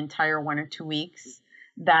out an entire 1 or 2 weeks,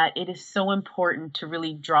 that it is so important to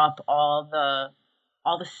really drop all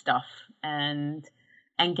the stuff and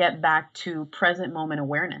get back to present moment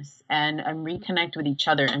awareness and reconnect with each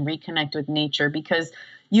other and reconnect with nature, because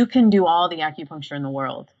you can do all the acupuncture in the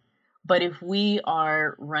world, but if we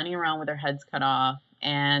are running around with our heads cut off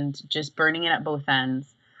and just burning it at both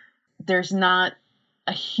ends, there's not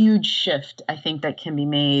a huge shift, I think, that can be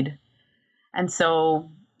made. And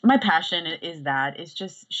so my passion is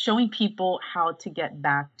just showing people how to get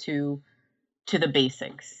back to the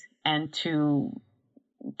basics and to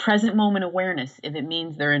present moment awareness, if it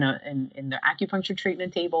means they're in their acupuncture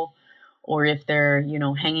treatment table, or if they're,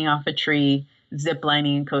 hanging off a tree,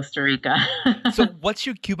 ziplining in Costa Rica. So what's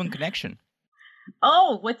your Cuban connection?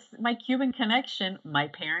 Oh, what's my Cuban connection? My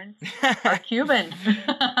parents are Cuban.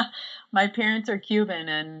 My parents are Cuban.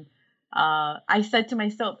 And I said to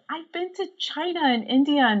myself, I've been to China and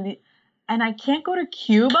India, and I can't go to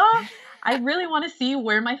Cuba. I really want to see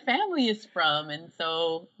where my family is from. And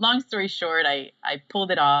so, long story short, I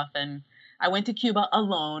pulled it off, and I went to Cuba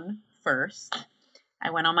alone first.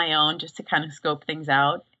 I went on my own just to kind of scope things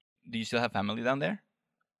out. Do you still have family down there?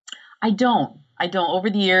 I don't. Over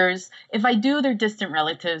the years, if I do, they're distant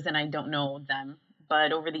relatives and I don't know them.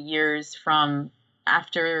 But over the years, from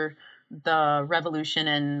after the revolution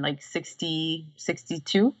in like 60,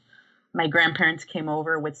 62, my grandparents came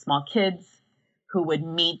over with small kids who would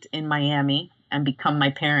meet in Miami and become my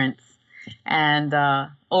parents. And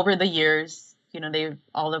over the years,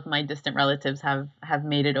 all of my distant relatives have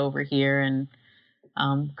made it over here. And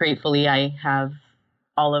gratefully, I have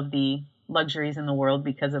all of the luxuries in the world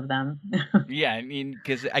because of them. Yeah, I mean,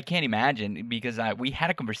 because I can't imagine, because we had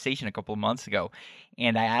a conversation a couple of months ago,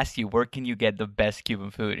 and I asked you, where can you get the best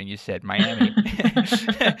Cuban food? And you said Miami.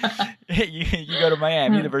 You go to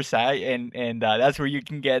Miami, the Versailles, and that's where you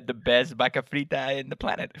can get the best vaca frita in the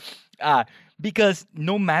planet. Because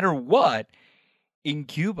no matter what, in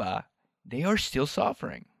Cuba, they are still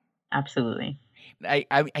suffering. Absolutely.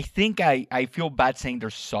 I think I feel bad saying they're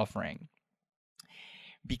suffering,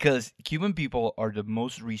 because Cuban people are the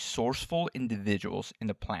most resourceful individuals in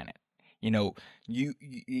the planet.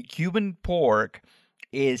 Cuban pork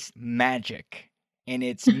is magic, and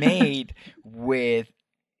it's made with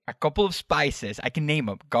a couple of spices. I can name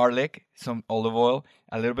them: garlic, some olive oil,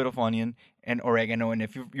 a little bit of onion, and oregano. And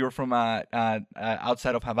if you're from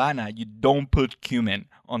outside of Havana, you don't put cumin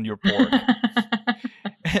on your pork.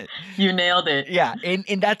 You nailed it. Yeah,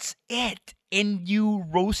 and that's it. And you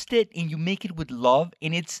roast it and you make it with love,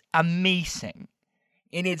 and it's amazing.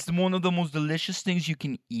 And it's one of the most delicious things you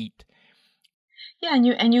can eat. Yeah,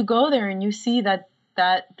 and you go there and you see that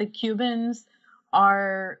the Cubans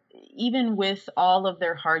are, even with all of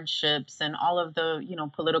their hardships and all of the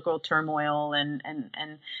political turmoil, and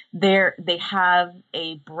they have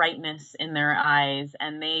a brightness in their eyes,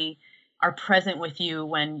 and they are present with you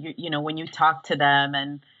when when you talk to them.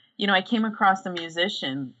 And I came across a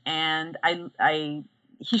musician, and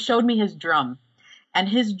he showed me his drum, and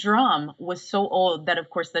his drum was so old that,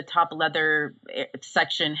 of course, the top leather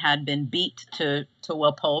section had been beat to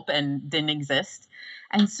a pulp and didn't exist.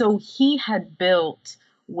 And so he had built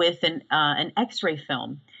with an X-ray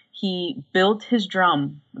film. He built his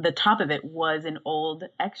drum. The top of it was an old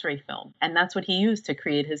X-ray film, and that's what he used to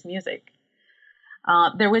create his music.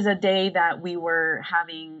 There was a day that we were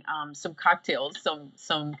having some cocktails,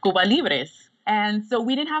 some Cuba Libres. And so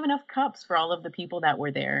we didn't have enough cups for all of the people that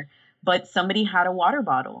were there, but somebody had a water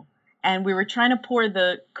bottle. And we were trying to pour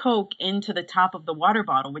the Coke into the top of the water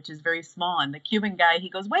bottle, which is very small. And the Cuban guy, he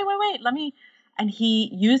goes, wait, let me. And he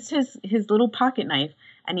used his little pocket knife,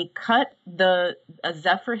 and he cut a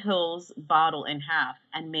Zephyr Hills bottle in half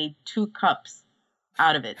and made 2 cups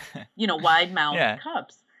out of it, wide mouth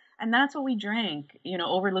cups. And that's what we drank,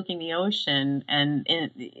 overlooking the ocean. And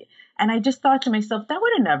I just thought to myself, that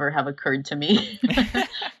would have never have occurred to me.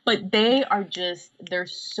 But they're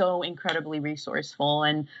so incredibly resourceful.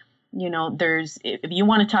 And, if you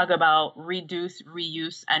want to talk about reduce,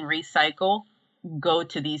 reuse, and recycle, go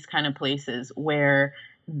to these kind of places where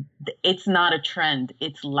it's not a trend,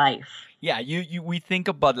 it's life. Yeah, we think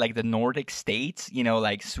about like the Nordic states,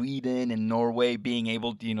 like Sweden and Norway being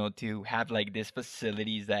able to, to have like these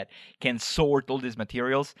facilities that can sort all these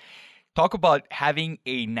materials. Talk about having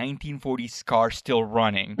a 1940s car still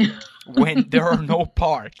running when there are no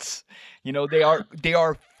parts. They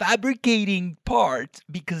are fabricating parts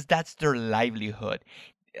because that's their livelihood.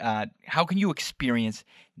 How can you experience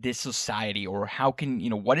this society, or how can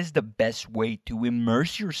what is the best way to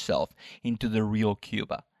immerse yourself into the real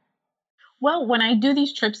Cuba? Well, when I do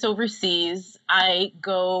these trips overseas, I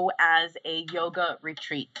go as a yoga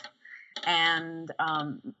retreat. And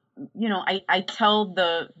I tell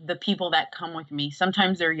the people that come with me,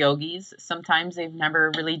 sometimes they're yogis, sometimes they've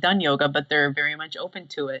never really done yoga, but they're very much open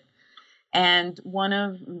to it. And one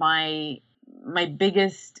of my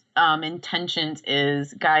biggest intentions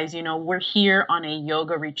is, guys, we're here on a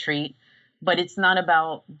yoga retreat, but it's not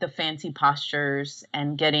about the fancy postures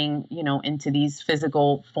and getting into these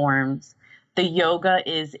physical forms. The yoga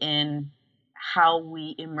is in how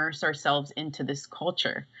we immerse ourselves into this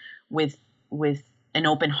culture with with an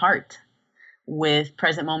open heart, with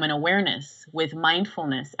present moment awareness, with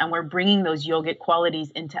mindfulness, and we're bringing those yogic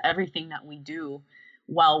qualities into everything that we do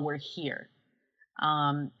while we're here.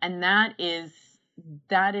 And that is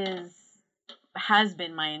has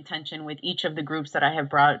been my intention with each of the groups that I have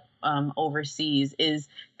brought overseas, is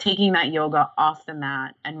taking that yoga off the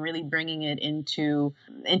mat and really bringing it into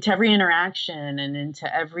every interaction and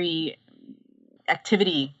into every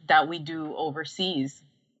activity that we do overseas.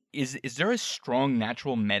 Is there a strong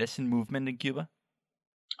natural medicine movement in Cuba?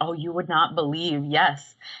 Oh, you would not believe.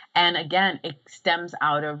 Yes. And again, it stems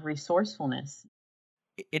out of resourcefulness.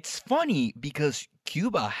 It's funny because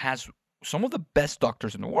Cuba has some of the best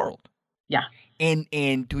doctors in the world. Yeah.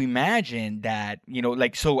 And to imagine that,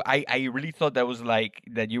 like, so I really thought that was like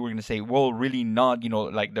that you were gonna say, well, really not,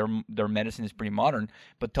 like their medicine is pretty modern.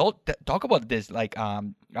 But talk about this, like,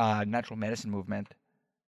 natural medicine movement.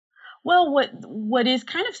 Well, what is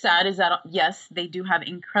kind of sad is that, yes, they do have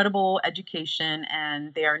incredible education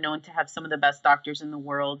and they are known to have some of the best doctors in the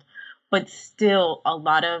world, but still a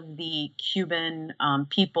lot of the Cuban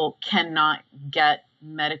people cannot get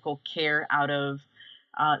medical care out of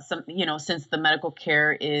since the medical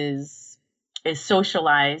care is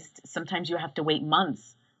socialized. Sometimes you have to wait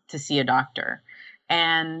months to see a doctor.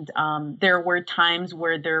 And there were times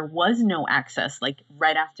where there was no access, like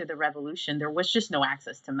right after the revolution, there was just no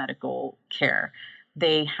access to medical care.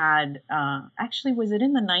 They had, actually, was it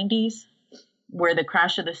in the 90s where the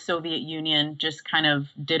crash of the Soviet Union just kind of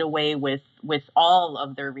did away with all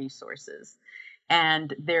of their resources?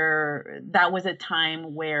 And that was a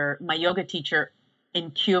time where my yoga teacher in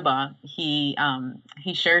Cuba, he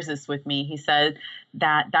shares this with me. He said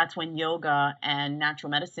that that's when yoga and natural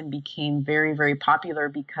medicine became very, very popular,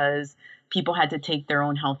 because people had to take their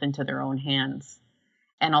own health into their own hands,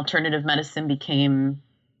 and alternative medicine became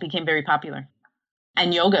very popular,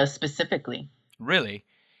 and yoga specifically. Really?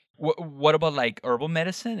 What about like herbal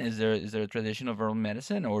medicine? Is there a tradition of herbal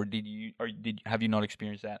medicine, or have you not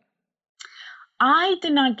experienced that? I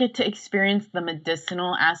did not get to experience the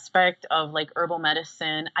medicinal aspect of like herbal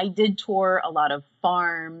medicine. I did tour a lot of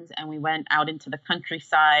farms and we went out into the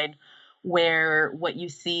countryside, where what you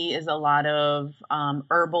see is a lot of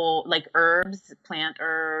herbal, like herbs, plant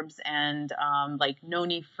herbs, and like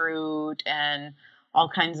noni fruit and all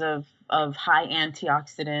kinds of high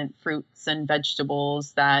antioxidant fruits and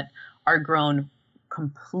vegetables that are grown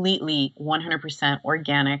completely 100%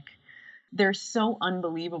 organic. They're so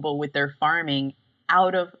unbelievable with their farming.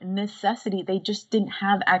 Out of necessity, they just didn't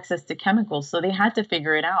have access to chemicals, so they had to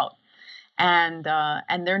figure it out. And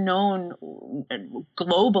they're known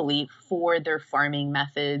globally for their farming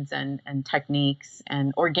methods and techniques,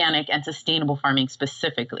 and organic and sustainable farming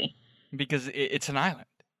specifically. Because it's an island.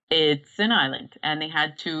 It's an island, and they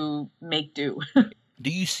had to make do. Do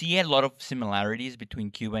you see a lot of similarities between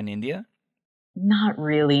Cuba and India? Not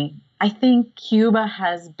really. I think Cuba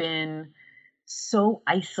has been so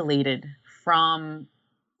isolated from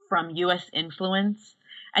US influence,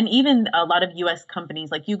 and even a lot of US companies.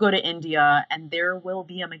 Like, you go to India and there will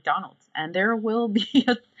be a McDonald's and there will be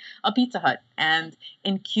a Pizza Hut, and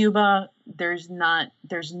in Cuba there's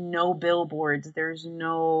no billboards, there's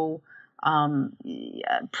no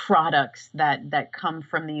products that come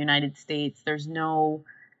from the United States, there's no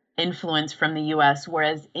influence from the US,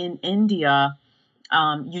 whereas in India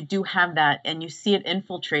you do have that, and you see it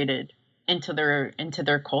infiltrated into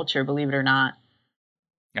their culture, believe it or not.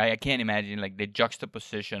 I can't imagine like the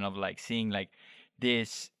juxtaposition of like seeing like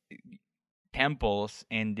this temples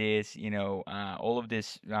and this, all of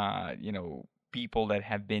this, people that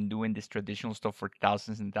have been doing this traditional stuff for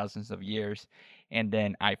thousands and thousands of years, and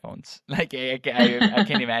then iPhones. Like I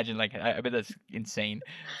can't imagine. Like I bet that's insane.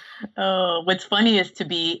 Oh, what's funny is to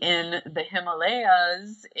be in the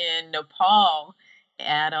Himalayas in Nepal,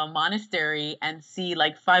 at a monastery and see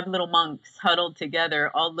like 5 little monks huddled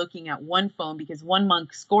together, all looking at one phone because one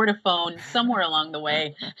monk scored a phone somewhere along the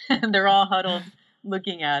way, and they're all huddled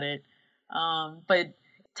looking at it. But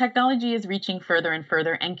technology is reaching further and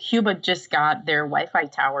further, and Cuba just got their Wi-Fi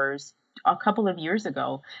towers a couple of years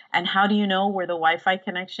ago. And how do you know where the Wi-Fi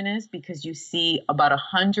connection is? Because you see about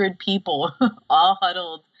 100 people all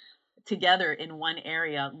huddled together in one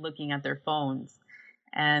area looking at their phones.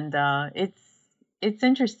 And it's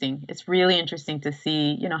interesting. It's really interesting to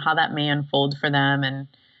see, how that may unfold for them.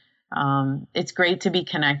 And it's great to be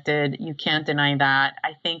connected. You can't deny that.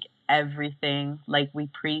 I think everything, like we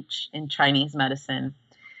preach in Chinese medicine,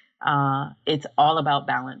 it's all about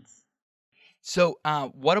balance. So,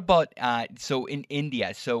 what about so in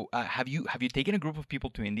India? So, have you taken a group of people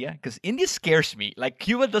to India? Because India scares me. Like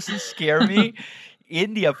Cuba doesn't scare me.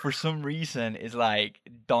 India, for some reason, is like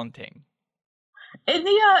daunting.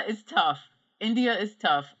 India is tough. India is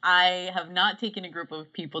tough. I have not taken a group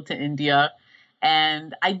of people to India,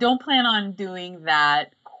 and I don't plan on doing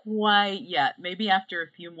that quite yet. Maybe after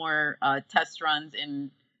a few more test runs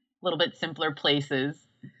in a little bit simpler places.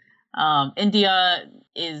 India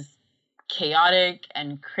is chaotic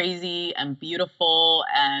and crazy and beautiful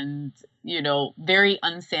and, very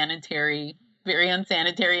unsanitary,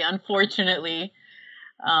 unfortunately,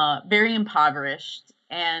 very impoverished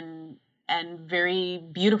and very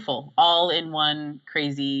beautiful, all in one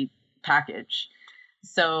crazy package.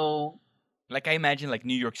 So, Like I imagine, like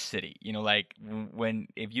New York City. Like when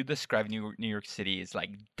if you describe New York City, it's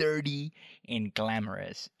like dirty and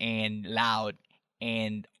glamorous and loud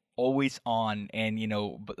and always on, and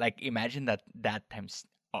but like imagine that times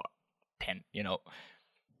 10.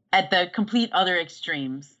 at the complete other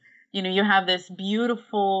extremes, you have this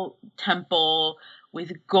beautiful temple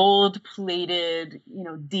with gold plated,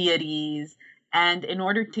 deities. And in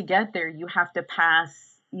order to get there, you have to pass,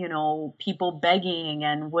 people begging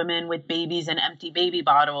and women with babies and empty baby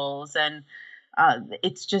bottles. And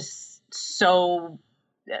it's just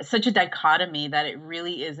such a dichotomy that it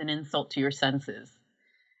really is an insult to your senses.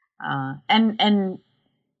 And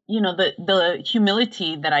the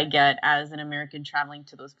humility that I get as an American traveling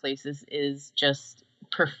to those places is just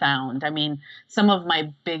profound. I mean, some of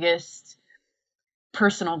my biggest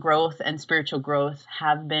personal growth and spiritual growth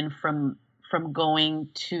have been from going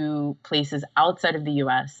to places outside of the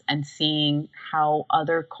US and seeing how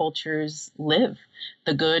other cultures live,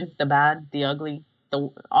 the good, the bad, the ugly,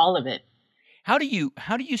 all of it. How do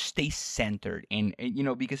you stay centered in,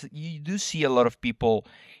 because you do see a lot of people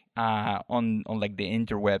on like the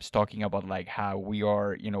interwebs talking about like how we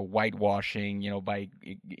are, whitewashing, by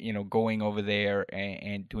going over there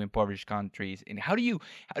and to impoverished countries. And how do you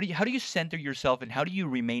center yourself, and how do you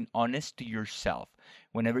remain honest to yourself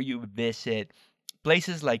whenever you visit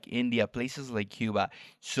places like India, places like Cuba,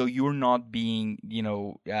 so you're not being,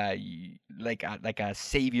 like a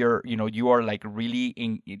savior. You are like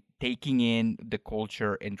really taking in the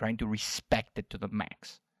culture and trying to respect it to the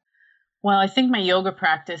max. Well, I think my yoga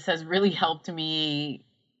practice has helped me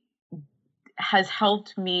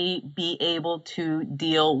be able to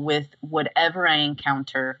deal with whatever I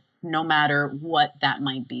encounter, no matter what that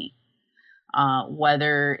might be.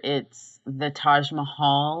 Whether it's the Taj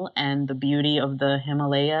Mahal and the beauty of the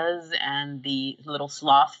Himalayas and the little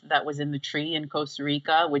sloth that was in the tree in Costa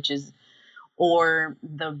Rica, or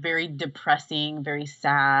the very depressing, very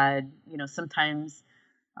sad, sometimes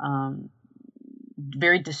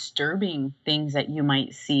very disturbing things that you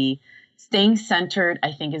might see. Staying centered,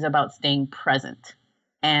 I think, is about staying present.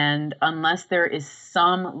 And unless there is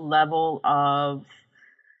some level of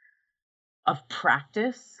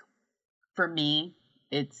practice, for me,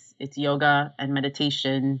 it's yoga and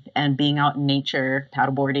meditation and being out in nature,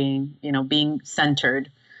 paddleboarding, being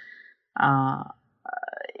centered. Uh,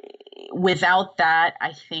 Without that,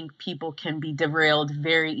 I think people can be derailed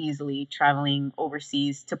very easily traveling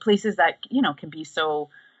overseas to places that, can be so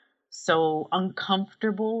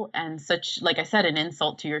uncomfortable and such, like I said, an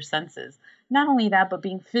insult to your senses. Not only that, but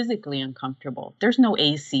being physically uncomfortable. There's no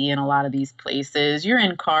AC in a lot of these places. You're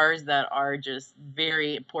in cars that are just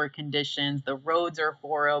very poor conditions. The roads are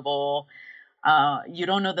horrible. You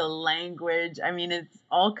don't know the language. I mean, it's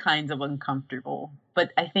all kinds of uncomfortable.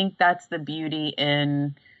 But I think that's the beauty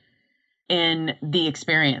in the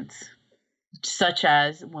experience, such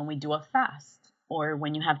as when we do a fast, or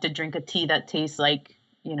when you have to drink a tea that tastes like,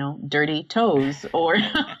 dirty toes, or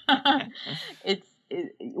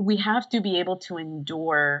we have to be able to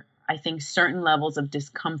endure, I think, certain levels of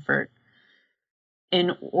discomfort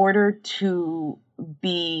in order to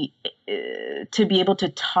be able to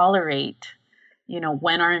tolerate,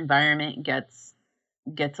 when our environment gets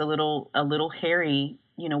gets a little hairy,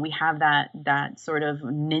 we have that sort of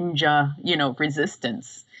ninja,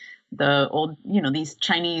 resistance. The old, these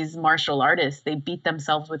Chinese martial artists, they beat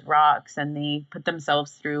themselves with rocks and they put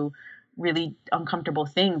themselves through really uncomfortable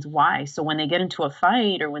things. Why? So when they get into a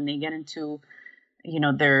fight or when they get into,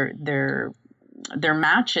 their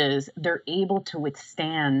matches, they're able to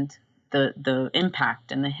withstand the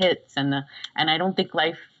impact and the hits and I don't think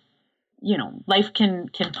life can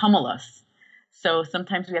pummel us. So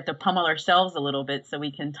sometimes we have to pummel ourselves a little bit so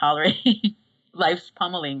we can tolerate life's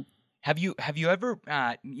pummeling. Have you ever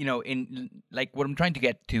in like what I'm trying to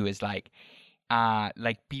get to is like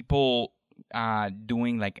people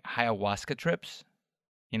doing like ayahuasca trips,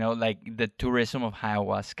 like the tourism of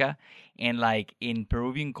ayahuasca, and like in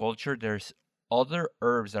Peruvian culture there's other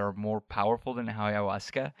herbs that are more powerful than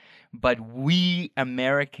ayahuasca, but we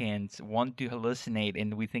Americans want to hallucinate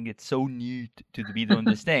and we think it's so neat to be doing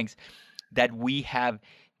these things that we have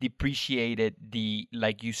depreciated the,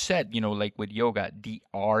 like you said, like with yoga, the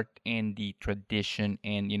art and the tradition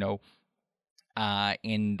and in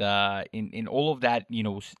all of that,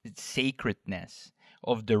 sacredness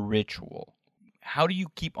of the ritual. How do you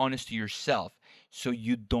keep honest to yourself so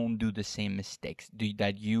you don't do the same mistakes?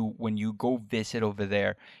 That you, when you go visit over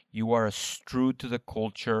there, you are as true to the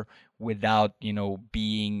culture without,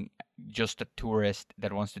 being just a tourist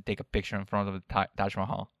that wants to take a picture in front of the Taj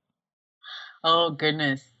Mahal? Oh,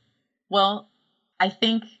 goodness. Well, I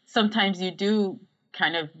think sometimes you do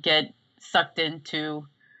kind of get sucked into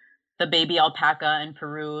the baby alpaca in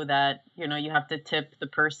Peru that, you have to tip the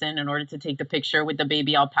person in order to take the picture with the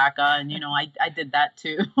baby alpaca. And, I did that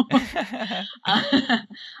too. I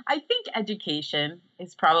think education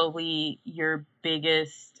is probably your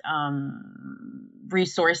biggest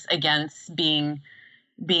resource against being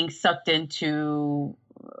sucked into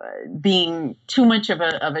being too much of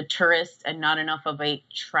a tourist and not enough of a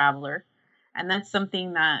traveler. And that's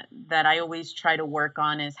something that I always try to work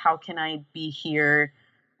on is how can I be here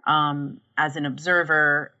as an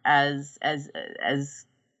observer, as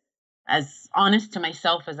honest to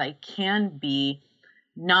myself as I can be,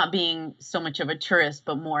 not being so much of a tourist,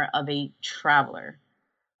 but more of a traveler.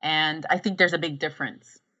 And I think there's a big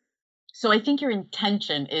difference. So I think your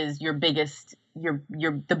intention is your biggest,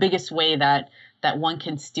 the biggest way that one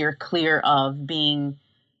can steer clear of being,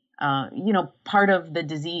 part of the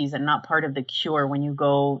disease and not part of the cure when you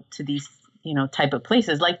go to these, type of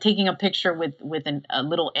places, like taking a picture with a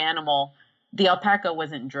little animal. The alpaca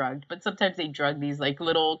wasn't drugged, but sometimes they drug these like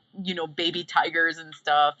little, baby tigers and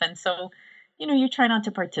stuff. And so, you try not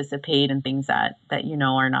to participate in things that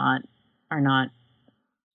are not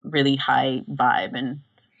really high vibe. And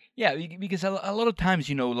Yeah, because a lot of times,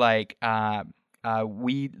 like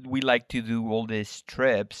we like to do all these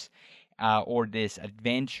trips or these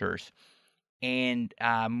adventures, and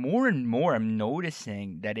more and more, I'm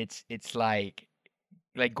noticing that it's like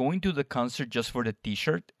going to the concert just for the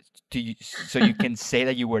T-shirt, so you can say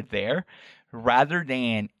that you were there, rather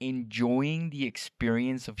than enjoying the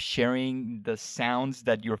experience of sharing the sounds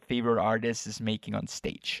that your favorite artist is making on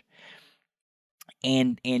stage,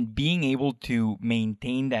 and being able to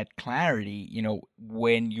maintain that clarity,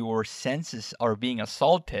 when your senses are being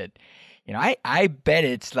assaulted. I bet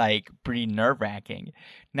it's like pretty nerve-wracking.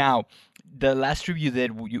 Now, the last trip you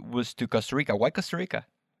did was to Costa Rica. Why Costa Rica?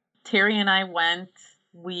 Terry and I went.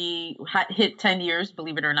 We had hit 10 years,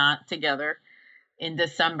 believe it or not, together in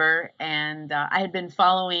December. And I had been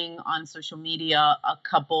following on social media a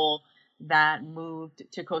couple that moved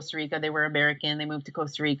to Costa Rica. They were American. They moved to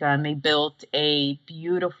Costa Rica and they built a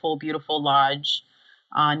beautiful, beautiful lodge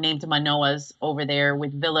named Manoas over there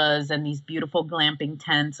with villas and these beautiful glamping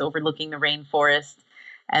tents overlooking the rainforest.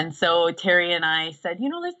 And so Terry and I said,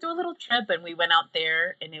 let's do a little trip. And we went out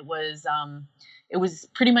there and it was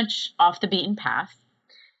pretty much off the beaten path.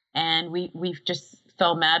 And we just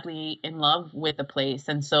fell madly in love with the place.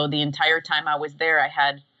 And so the entire time I was there, I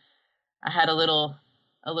had a little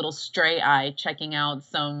stray eye checking out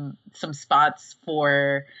some spots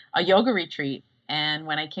for a yoga retreat. And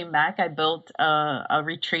when I came back, I built a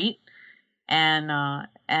retreat, and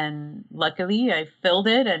luckily I filled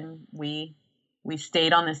it, and we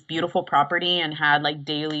stayed on this beautiful property and had like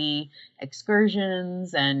daily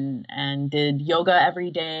excursions and did yoga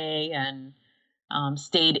every day and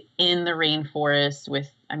stayed in the rainforest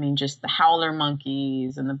with, just the howler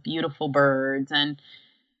monkeys and the beautiful birds and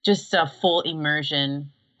just a full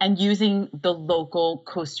immersion, and using the local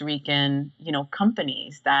Costa Rican,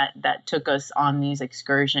 companies that took us on these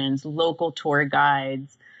excursions, local tour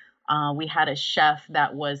guides. We had a chef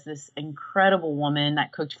that was this incredible woman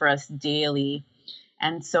that cooked for us daily.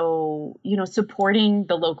 And so, supporting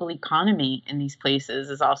the local economy in these places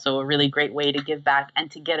is also a really great way to give back and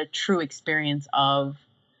to get a true experience of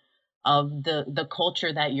the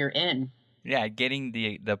culture that you're in. Yeah, getting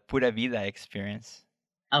the pura vida experience.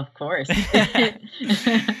 Of course.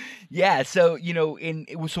 Yeah, so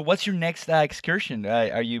so what's your next excursion?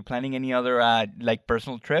 Are you planning any other like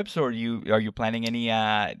personal trips, or are you planning any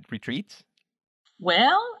retreats?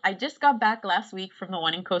 Well, I just got back last week from the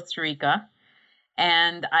one in Costa Rica,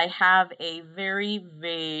 and I have a very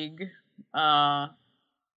vague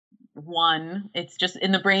one. It's just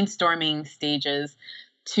in the brainstorming stages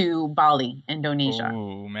to Bali, Indonesia.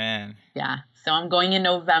 Oh man, Yeah. So I'm going in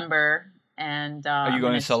November, and are you I'm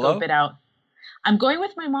going going to scope solo? it out. I'm going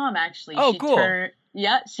with my mom, actually. Oh, cool.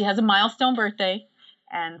 She has a milestone birthday.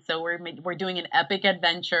 And so we're doing an epic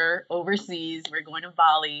adventure overseas. We're going to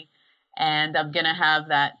Bali, and I'm going to have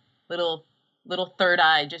that little third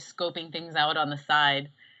eye just scoping things out on the side,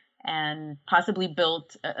 and possibly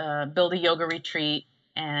build a yoga retreat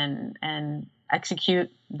and execute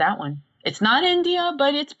that one. It's not India,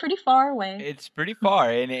 but it's pretty far away. It's pretty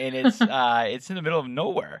far, and it's in the middle of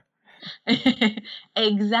nowhere.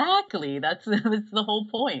 Exactly. That's the whole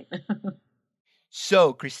point.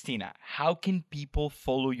 So, Christina, how can people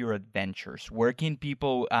follow your adventures? Where can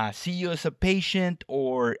people see you as a patient,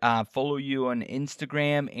 or follow you on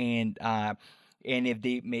Instagram? And if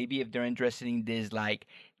they're interested in this like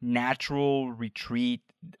natural retreat,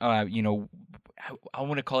 I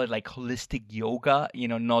want to call it like holistic yoga.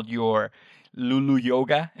 Not your Lulu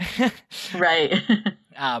yoga, Right.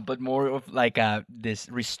 but more of like this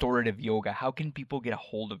restorative yoga. How can people get a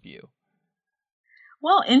hold of you?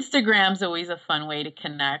 Well, Instagram's always a fun way to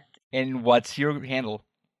connect. And what's your handle?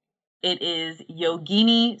 It is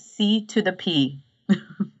Yogini C to the P.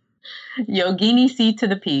 Yogini C to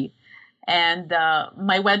the P. And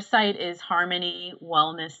my website is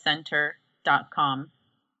harmonywellnesscenter.com.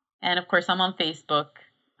 And of course, I'm on Facebook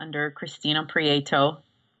under Christina Prieto.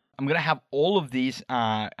 I'm gonna have all of these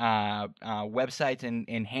websites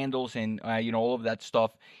and handles and all of that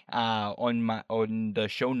stuff on the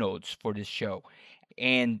show notes for this show.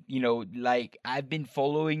 And like I've been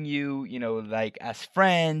following you, like as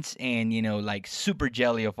friends, and like super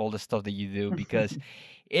jelly of all the stuff that you do, because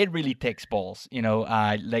it really takes balls,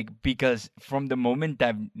 like because from the moment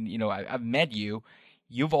that I've met you,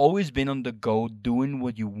 you've always been on the go doing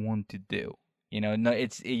what you want to do. No,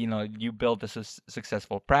 it's you built a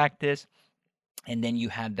successful practice, and then you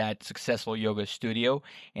had that successful yoga studio,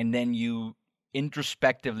 and then you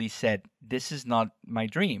introspectively said, "This is not my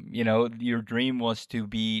dream." Your dream was to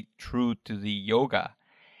be true to the yoga,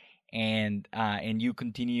 and you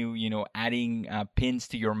continue, adding pins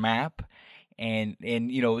to your map, and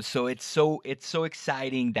so it's so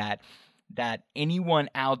exciting that anyone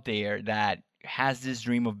out there that has this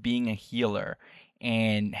dream of being a healer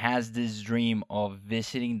and has this dream of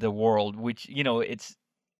visiting the world, which it's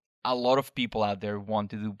a lot of people out there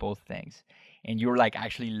want to do both things, and you're like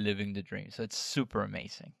actually living the dream, so it's super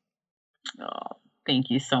amazing. Oh,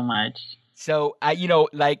 thank you so much. So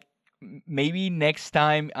like maybe next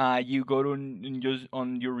time you go to just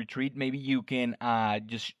on your retreat, maybe you can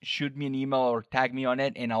just shoot me an email or tag me on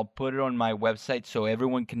it, and I'll put it on my website so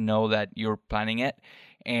everyone can know that you're planning it.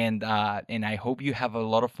 And I hope you have a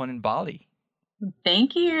lot of fun in Bali.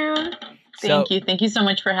 Thank you. So, Thank you so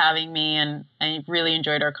much for having me, and I really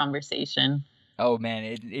enjoyed our conversation. oh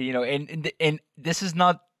man, and this is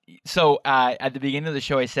not so. At the beginning of the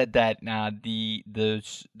show, I said that the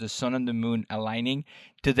sun and the moon aligning.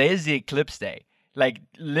 Today is the eclipse day. Like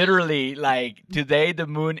literally, like today the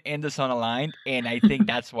moon and the sun aligned, and I think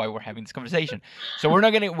that's why we're having this conversation. So we're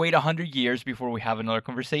not gonna wait 100 years before we have another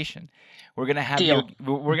conversation. We're gonna have you. Deal.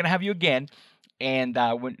 We're gonna have you again, and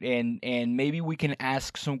and maybe we can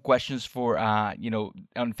ask some questions for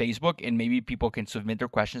on Facebook, and maybe people can submit their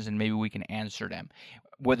questions, and maybe we can answer them,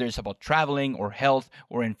 whether it's about traveling or health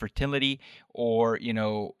or infertility or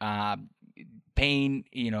pain,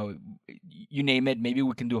 you name it. Maybe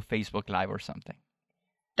we can do a Facebook Live or something.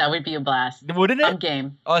 That would be a blast. Wouldn't it? I'm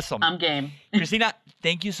game. Awesome. I'm game. Christina,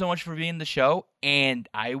 thank you so much for being on the show, and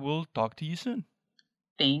I will talk to you soon.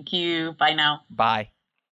 Thank you. Bye now. Bye.